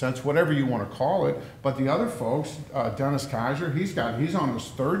business sense, whatever you want to call it, but the other folks, Dennis Kaiser, he's on his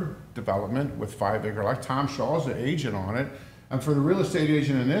 3rd development with 5-acre lots. Tom Shaw's the agent on it. And for the real estate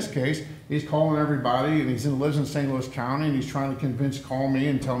agent in this case, he's calling everybody, and lives in St. Louis County, and he's trying to call me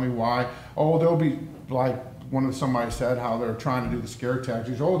and tell me why. Oh, they'll be, like somebody said, how they're trying to do the scare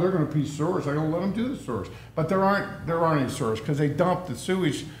tactics. Oh, they're going to piece sewers. I go, let them do the sewers. But there aren't any sewers, because they dump the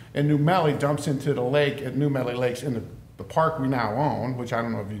sewage in New Melle, dumps into the lake at New Melle Lakes in the park we now own, which I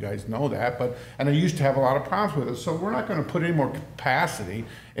don't know if you guys know that, and they used to have a lot of problems with it. So we're not going to put any more capacity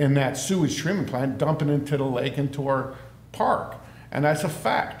in that sewage treatment plant, dumping into the lake, into our park, and that's a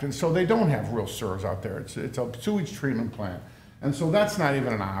fact. And so they don't have real sewers out there. It's a sewage treatment plant, and so that's not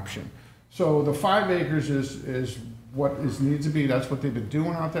even an option. So the 5 acres is what needs to be. That's what they've been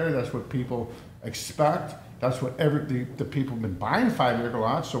doing out there. That's what people expect. That's what the people have been buying 5-acre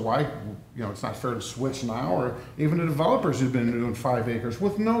lots. So why, it's not fair to switch now. Or even the developers have been doing 5 acres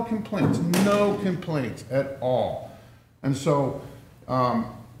with no complaints at all. And so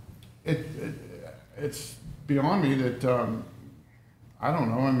it's beyond me that, I don't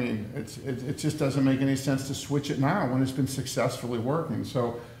know, I mean, it just doesn't make any sense to switch it now when it's been successfully working.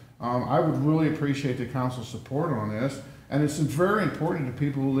 So I would really appreciate the council's support on this. And it's very important to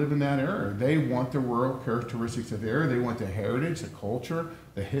people who live in that area. They want the rural characteristics of the area. They want the heritage, the culture,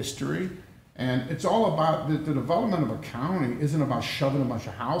 the history. And it's all about the development of a county isn't about shoving a bunch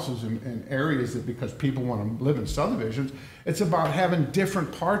of houses in areas that because people want to live in subdivisions. It's about having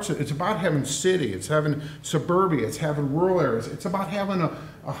different parts. It's about having city. It's having suburbia. It's having rural areas. It's about having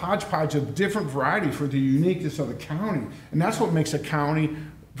a hodgepodge of different variety for the uniqueness of the county. And that's what makes a county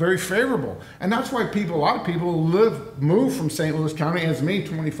very favorable. And that's why a lot of people move from St. Louis County, as me,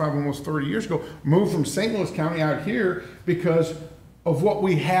 25, almost 30 years ago, moved from St. Louis County out here because of what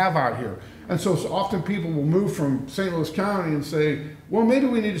we have out here. And so often people will move from St. Louis County and say, well, maybe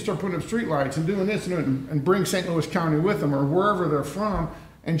we need to start putting up streetlights and doing this and bring St. Louis County with them, or wherever they're from,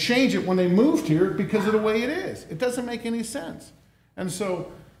 and change it when they moved here because of the way it is. It doesn't make any sense. And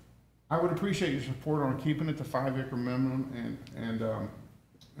so I would appreciate your support on keeping it to 5-acre minimum, and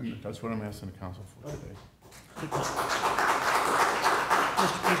that's what I'm asking the council for today.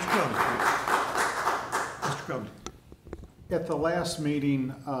 Mr. Cronin, please. Mr. Cronin. At the last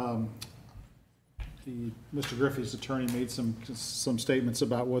meeting, Mr. Griffey's attorney made some statements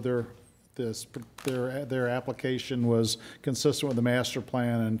about whether their application was consistent with the master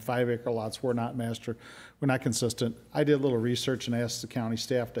plan, and 5-acre lots were not consistent. I did a little research and asked the county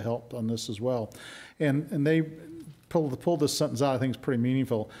staff to help on this as well, and they pulled this sentence out. I think it's pretty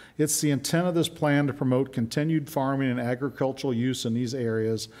meaningful. It's the intent of this plan to promote continued farming and agricultural use in these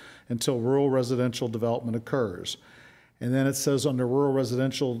areas until rural residential development occurs. And then it says under rural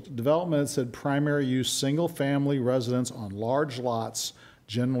residential development, it said primary use single-family residence on large lots,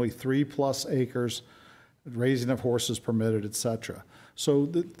 generally 3+ acres, raising of horses permitted, etc. So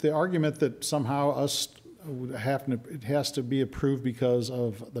the argument that somehow it has to be approved because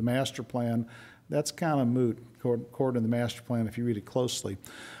of the master plan, that's kind of moot, according to the master plan, if you read it closely.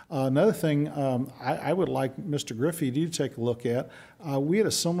 Another thing I would like Mr. Griffey to take a look at, we had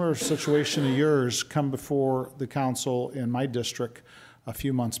a similar situation to yours come before the council in my district a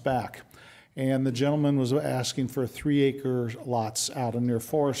few months back. And the gentleman was asking for 3-acre lots out near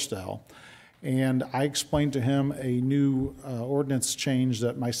Forestdale. And I explained to him a new ordinance change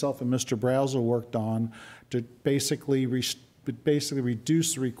that myself and Mr. Brazel worked on to basically reduce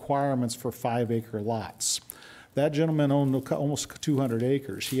the requirements for 5-acre lots. That gentleman owned almost 200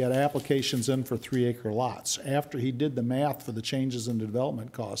 acres. He had applications in for 3-acre lots. After he did the math for the changes in the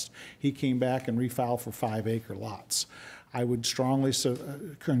development cost, he came back and refiled for 5-acre lots. I would strongly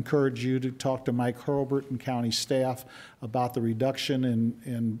encourage you to talk to Mike Hurlbert and county staff about the reduction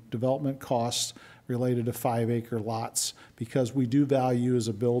in development costs related to 5-acre lots, because we do value as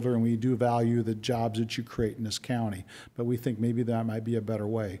a builder and we do value the jobs that you create in this county. But we think maybe that might be a better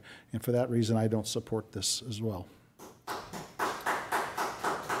way. And for that reason, I don't support this as well.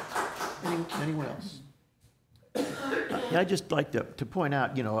 Anyone else? I'd just like to point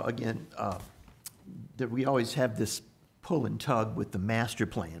out, again, that we always have this pull and tug with the master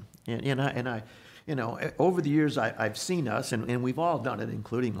plan. And I over the years, I've seen us, and we've all done it,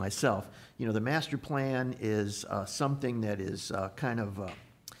 including myself. The master plan is something that is kind of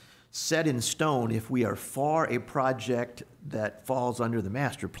set in stone if we are for a project that falls under the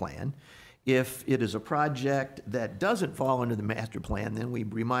master plan. If it is a project that doesn't fall under the master plan, then we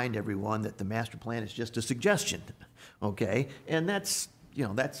remind everyone that the master plan is just a suggestion, okay? And that's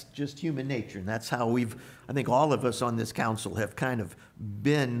just human nature, and that's how I think all of us on this council have kind of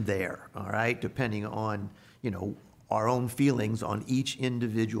been there, all right, depending on, our own feelings on each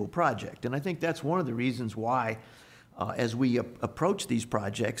individual project. And I think that's one of the reasons why, as we approach these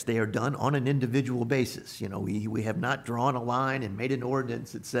projects, they are done on an individual basis. We have not drawn a line and made an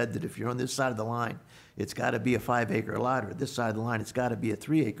ordinance that said that if you're on this side of the line, it's got to be a 5-acre lot, or this side of the line, it's got to be a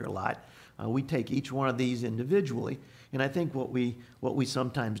 3-acre lot. We take each one of these individually. And I think what we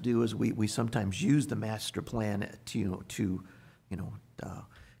sometimes do is we sometimes use the master plan to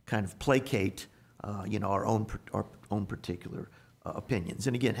kind of placate our own particular opinions.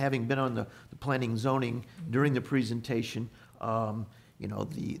 And again, having been on the planning and zoning during the presentation,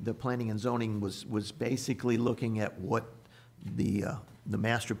 the planning and zoning was basically looking at what the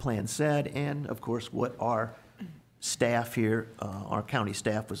master plan said, and of course what our staff here, our county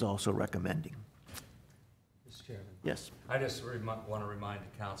staff, was also recommending. Yes. I just want to remind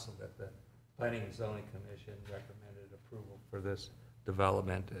the council that the Planning and Zoning Commission recommended approval for this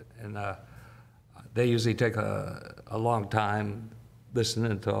development, and they usually take a long time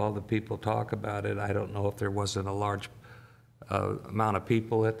listening to all the people talk about it. I don't know if there wasn't a large amount of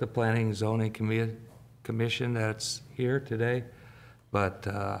people at the Planning and Zoning Commission that's here today, but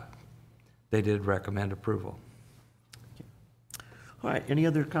they did recommend approval. Okay. All right, any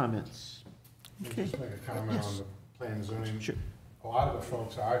other comments? Okay. Just make a comment on the plan and zoning. Sure. A lot of the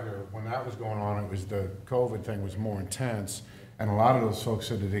folks out here, when that was going on, it was the COVID thing was more intense, and a lot of those folks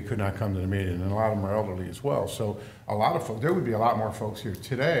said that they could not come to the meeting, and a lot of them are elderly as well. So a lot of folks, there would be a lot more folks here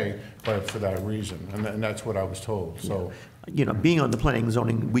today, but for that reason, and that's what I was told. So, being on the planning and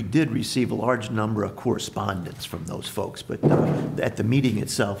zoning, we did receive a large number of correspondence from those folks, but at the meeting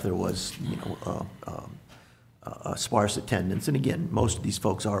itself, there was, sparse attendance. And again, most of these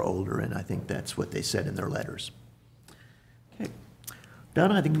folks are older, and I think that's what they said in their letters. Okay.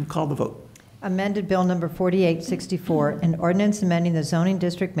 Donna, I think you can call the vote. Amended Bill Number 4864, an ordinance amending the zoning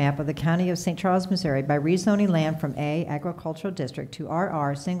district map of the County of St. Charles, Missouri by rezoning land from A Agricultural District to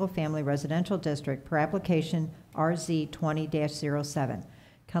RR Single Family Residential District per application RZ 20-07.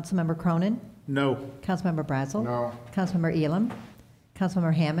 Councilmember Cronin? No. Councilmember Brazel? No. Councilmember Elam?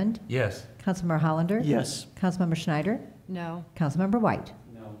 Councilmember Hammond? Yes. Councilmember Hollander? Yes. Councilmember Schneider? No. Councilmember White?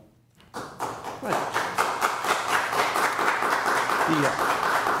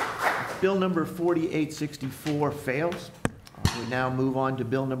 Bill number 4864 fails. We now move on to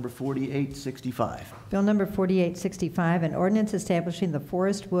Bill number 4865. Bill number 4865, an ordinance establishing the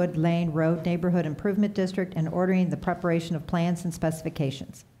Forest Wood Lane Road Neighborhood Improvement District and ordering the preparation of plans and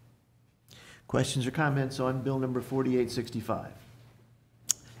specifications. Questions or comments on Bill number 4865?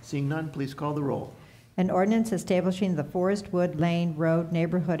 Seeing none, please call the roll. An ordinance establishing the Forest Wood Lane Road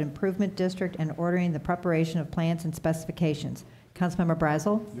Neighborhood Improvement District and ordering the preparation of plans and specifications. Councilmember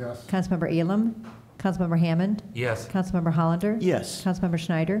Brazel? Yes. Councilmember Elam? Councilmember Hammond? Yes. Councilmember Hollander? Yes. Councilmember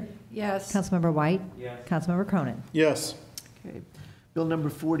Schneider? Yes. Councilmember White? Yes. Councilmember Cronin? Yes. Okay. Bill number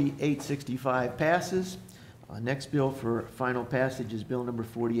 4865 passes. Next bill for final passage is Bill number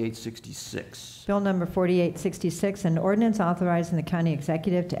 4866. Bill number 4866, an ordinance authorizing the county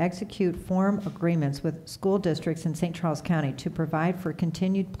executive to execute form agreements with school districts in St. Charles County to provide for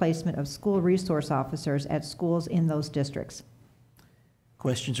continued placement of school resource officers at schools in those districts.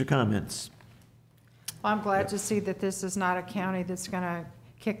 Questions or comments? Well, I'm glad to see that this is not a county that's going to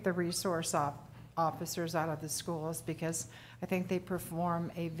kick the resource officers out of the schools, because I think they perform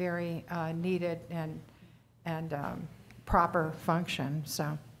a very needed and proper function,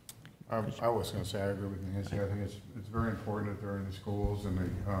 so. I was going to say, I agree with Nancy. I think it's very important that they're in the schools and they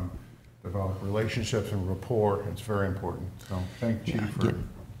develop relationships and rapport. It's very important. So thank you, Chief, for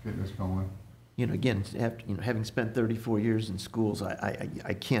getting this going. You know, again, after, having spent 34 years in schools,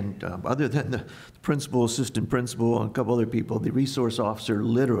 I can't, other than the principal, assistant principal, and a couple other people, the resource officer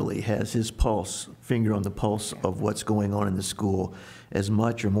literally has his finger on the pulse of what's going on in the school, as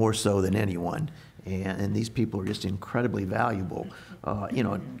much or more so than anyone. And these people are just incredibly valuable,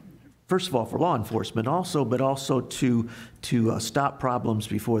 first of all, for law enforcement but also to stop problems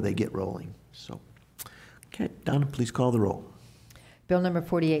before they get rolling. So, okay, Donna, please call the roll. Bill number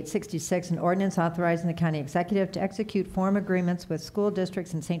 4866, an ordinance authorizing the county executive to execute form agreements with school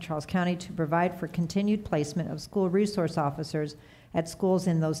districts in St. Charles County to provide for continued placement of school resource officers at schools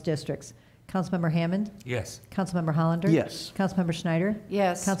in those districts. Councilmember Hammond? Yes. Councilmember Hollander? Yes. Councilmember Schneider?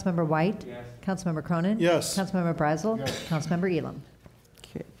 Yes. Councilmember White? Yes. Councilmember Cronin? Yes. Councilmember Brazel? Yes. Councilmember Elam?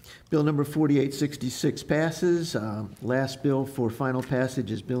 Okay. Bill number 4866 passes. Last bill for final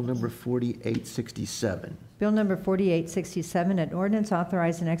passage is Bill number 4867. Bill number 4867, an ordinance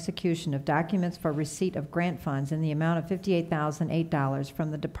authorizing execution of documents for receipt of grant funds in the amount of $58,008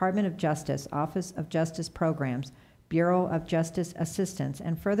 from the Department of Justice, Office of Justice Programs, Bureau of Justice Assistance,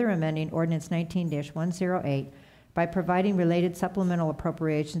 and further amending Ordinance 19-108 by providing related supplemental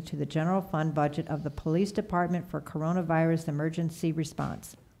appropriations to the general fund budget of the Police Department for coronavirus emergency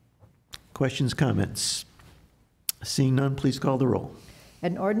response. Questions, comments? Seeing none, please call the roll.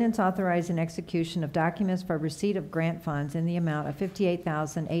 An ordinance authorizing execution of documents for receipt of grant funds in the amount of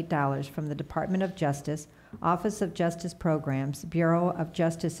 $58,008 from the Department of Justice, Office of Justice Programs, Bureau of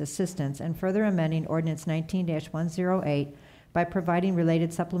Justice Assistance, and further amending Ordinance 19-108 by providing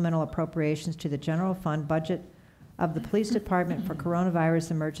related supplemental appropriations to the general fund budget of the Police Department for coronavirus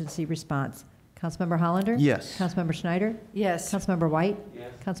emergency response. Councilmember Hollander? Yes. Councilmember Schneider? Yes. Councilmember White?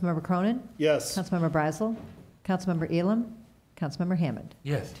 Yes. Councilmember Cronin? Yes. Councilmember Brazel? Councilmember Elam? Councilmember Hammond?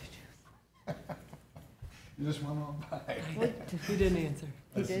 Yes. You just went on by. He didn't answer.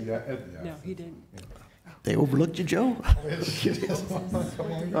 He did? No, he didn't. They overlooked you, Joe?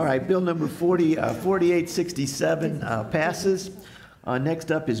 All right, bill number 4867 passes.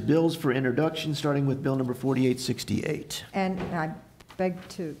 Next up is bills for introduction, starting with bill number 4868. And I beg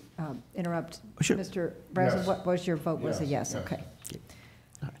to interrupt. Sure. Mr. Brazel, Yes. what was your vote? Was a yes? Yes. Okay.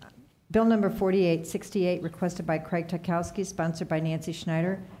 Bill number 4868, requested by Craig Tukowski, sponsored by Nancy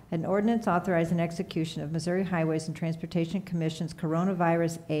Schneider, an ordinance authorizing execution of Missouri Highways and Transportation Commission's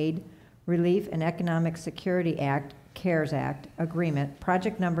Coronavirus Aid, Relief, and Economic Security Act, CARES Act, agreement,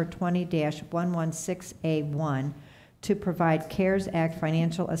 project number 20-116A1, to provide CARES Act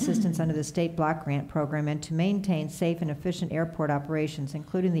financial assistance under the state block grant program and to maintain safe and efficient airport operations,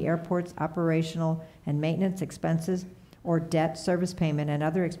 including the airport's operational and maintenance expenses or debt service payment and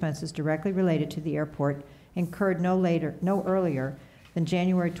other expenses directly related to the airport incurred no earlier than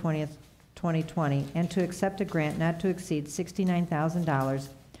January 20th, 2020, and to accept a grant not to exceed $69,000,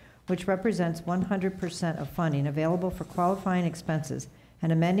 which represents 100% of funding available for qualifying expenses,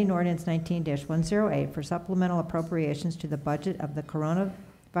 and amending Ordinance 19-108 for supplemental appropriations to the budget of the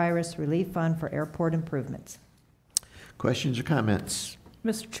Coronavirus Relief Fund for airport improvements. Questions or comments?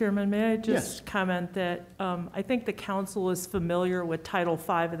 Mr. Chairman, may I Yes. just comment that I think the council is familiar with Title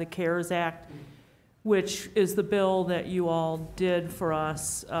V of the CARES Act, which is the bill that you all did for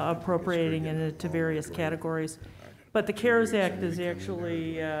us, appropriating it into various categories. But the CARES Act is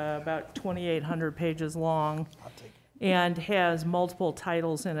actually about 2,800 pages long and has multiple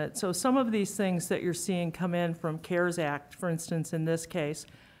titles in it. So some of these things that you're seeing come in from CARES Act, for instance, in this case,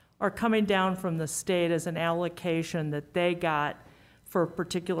 are coming down from the state as an allocation that they got for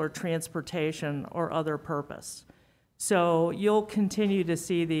particular transportation or other purpose. So you'll continue to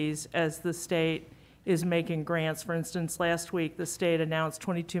see these as the state is making grants. For instance, last week, the state announced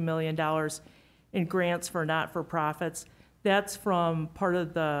 $22 million in grants for not-for-profits. That's from part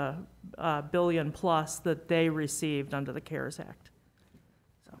of the billion plus that they received under the CARES Act.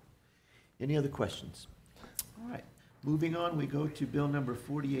 Any other questions? All right. Moving on, we go to Bill number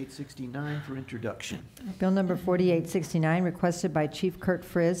 4869 for introduction. Bill number 4869, requested by Chief Kurt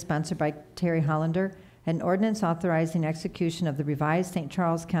Friz, sponsored by Terry Hollander, an ordinance authorizing execution of the revised St.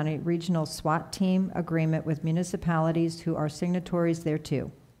 Charles County Regional SWAT Team Agreement with municipalities who are signatories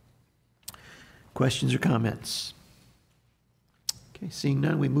thereto. Questions or comments? Okay, seeing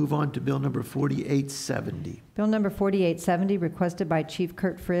none, we move on to Bill number 4870. Bill number 4870, requested by Chief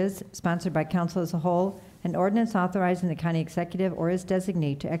Kurt Friz, sponsored by council as a whole, an ordinance authorizing the county executive or his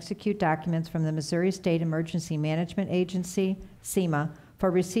designee to execute documents from the Missouri State Emergency Management Agency, SEMA, for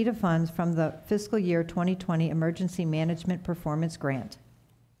receipt of funds from the fiscal year 2020 Emergency Management Performance Grant.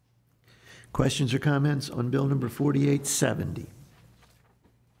 Questions or comments on Bill number 4870?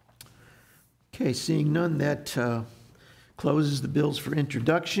 Okay, seeing none, that closes the bills for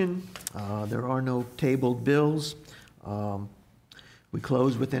introduction. There are no tabled bills. We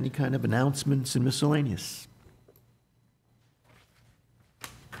close with any kind of announcements and miscellaneous.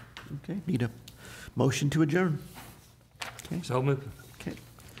 Okay, need a motion to adjourn. Okay. So moved. Okay.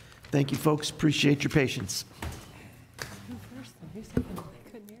 Thank you, folks. Appreciate your patience. First, though, he said, I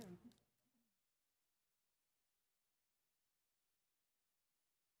couldn't hear him.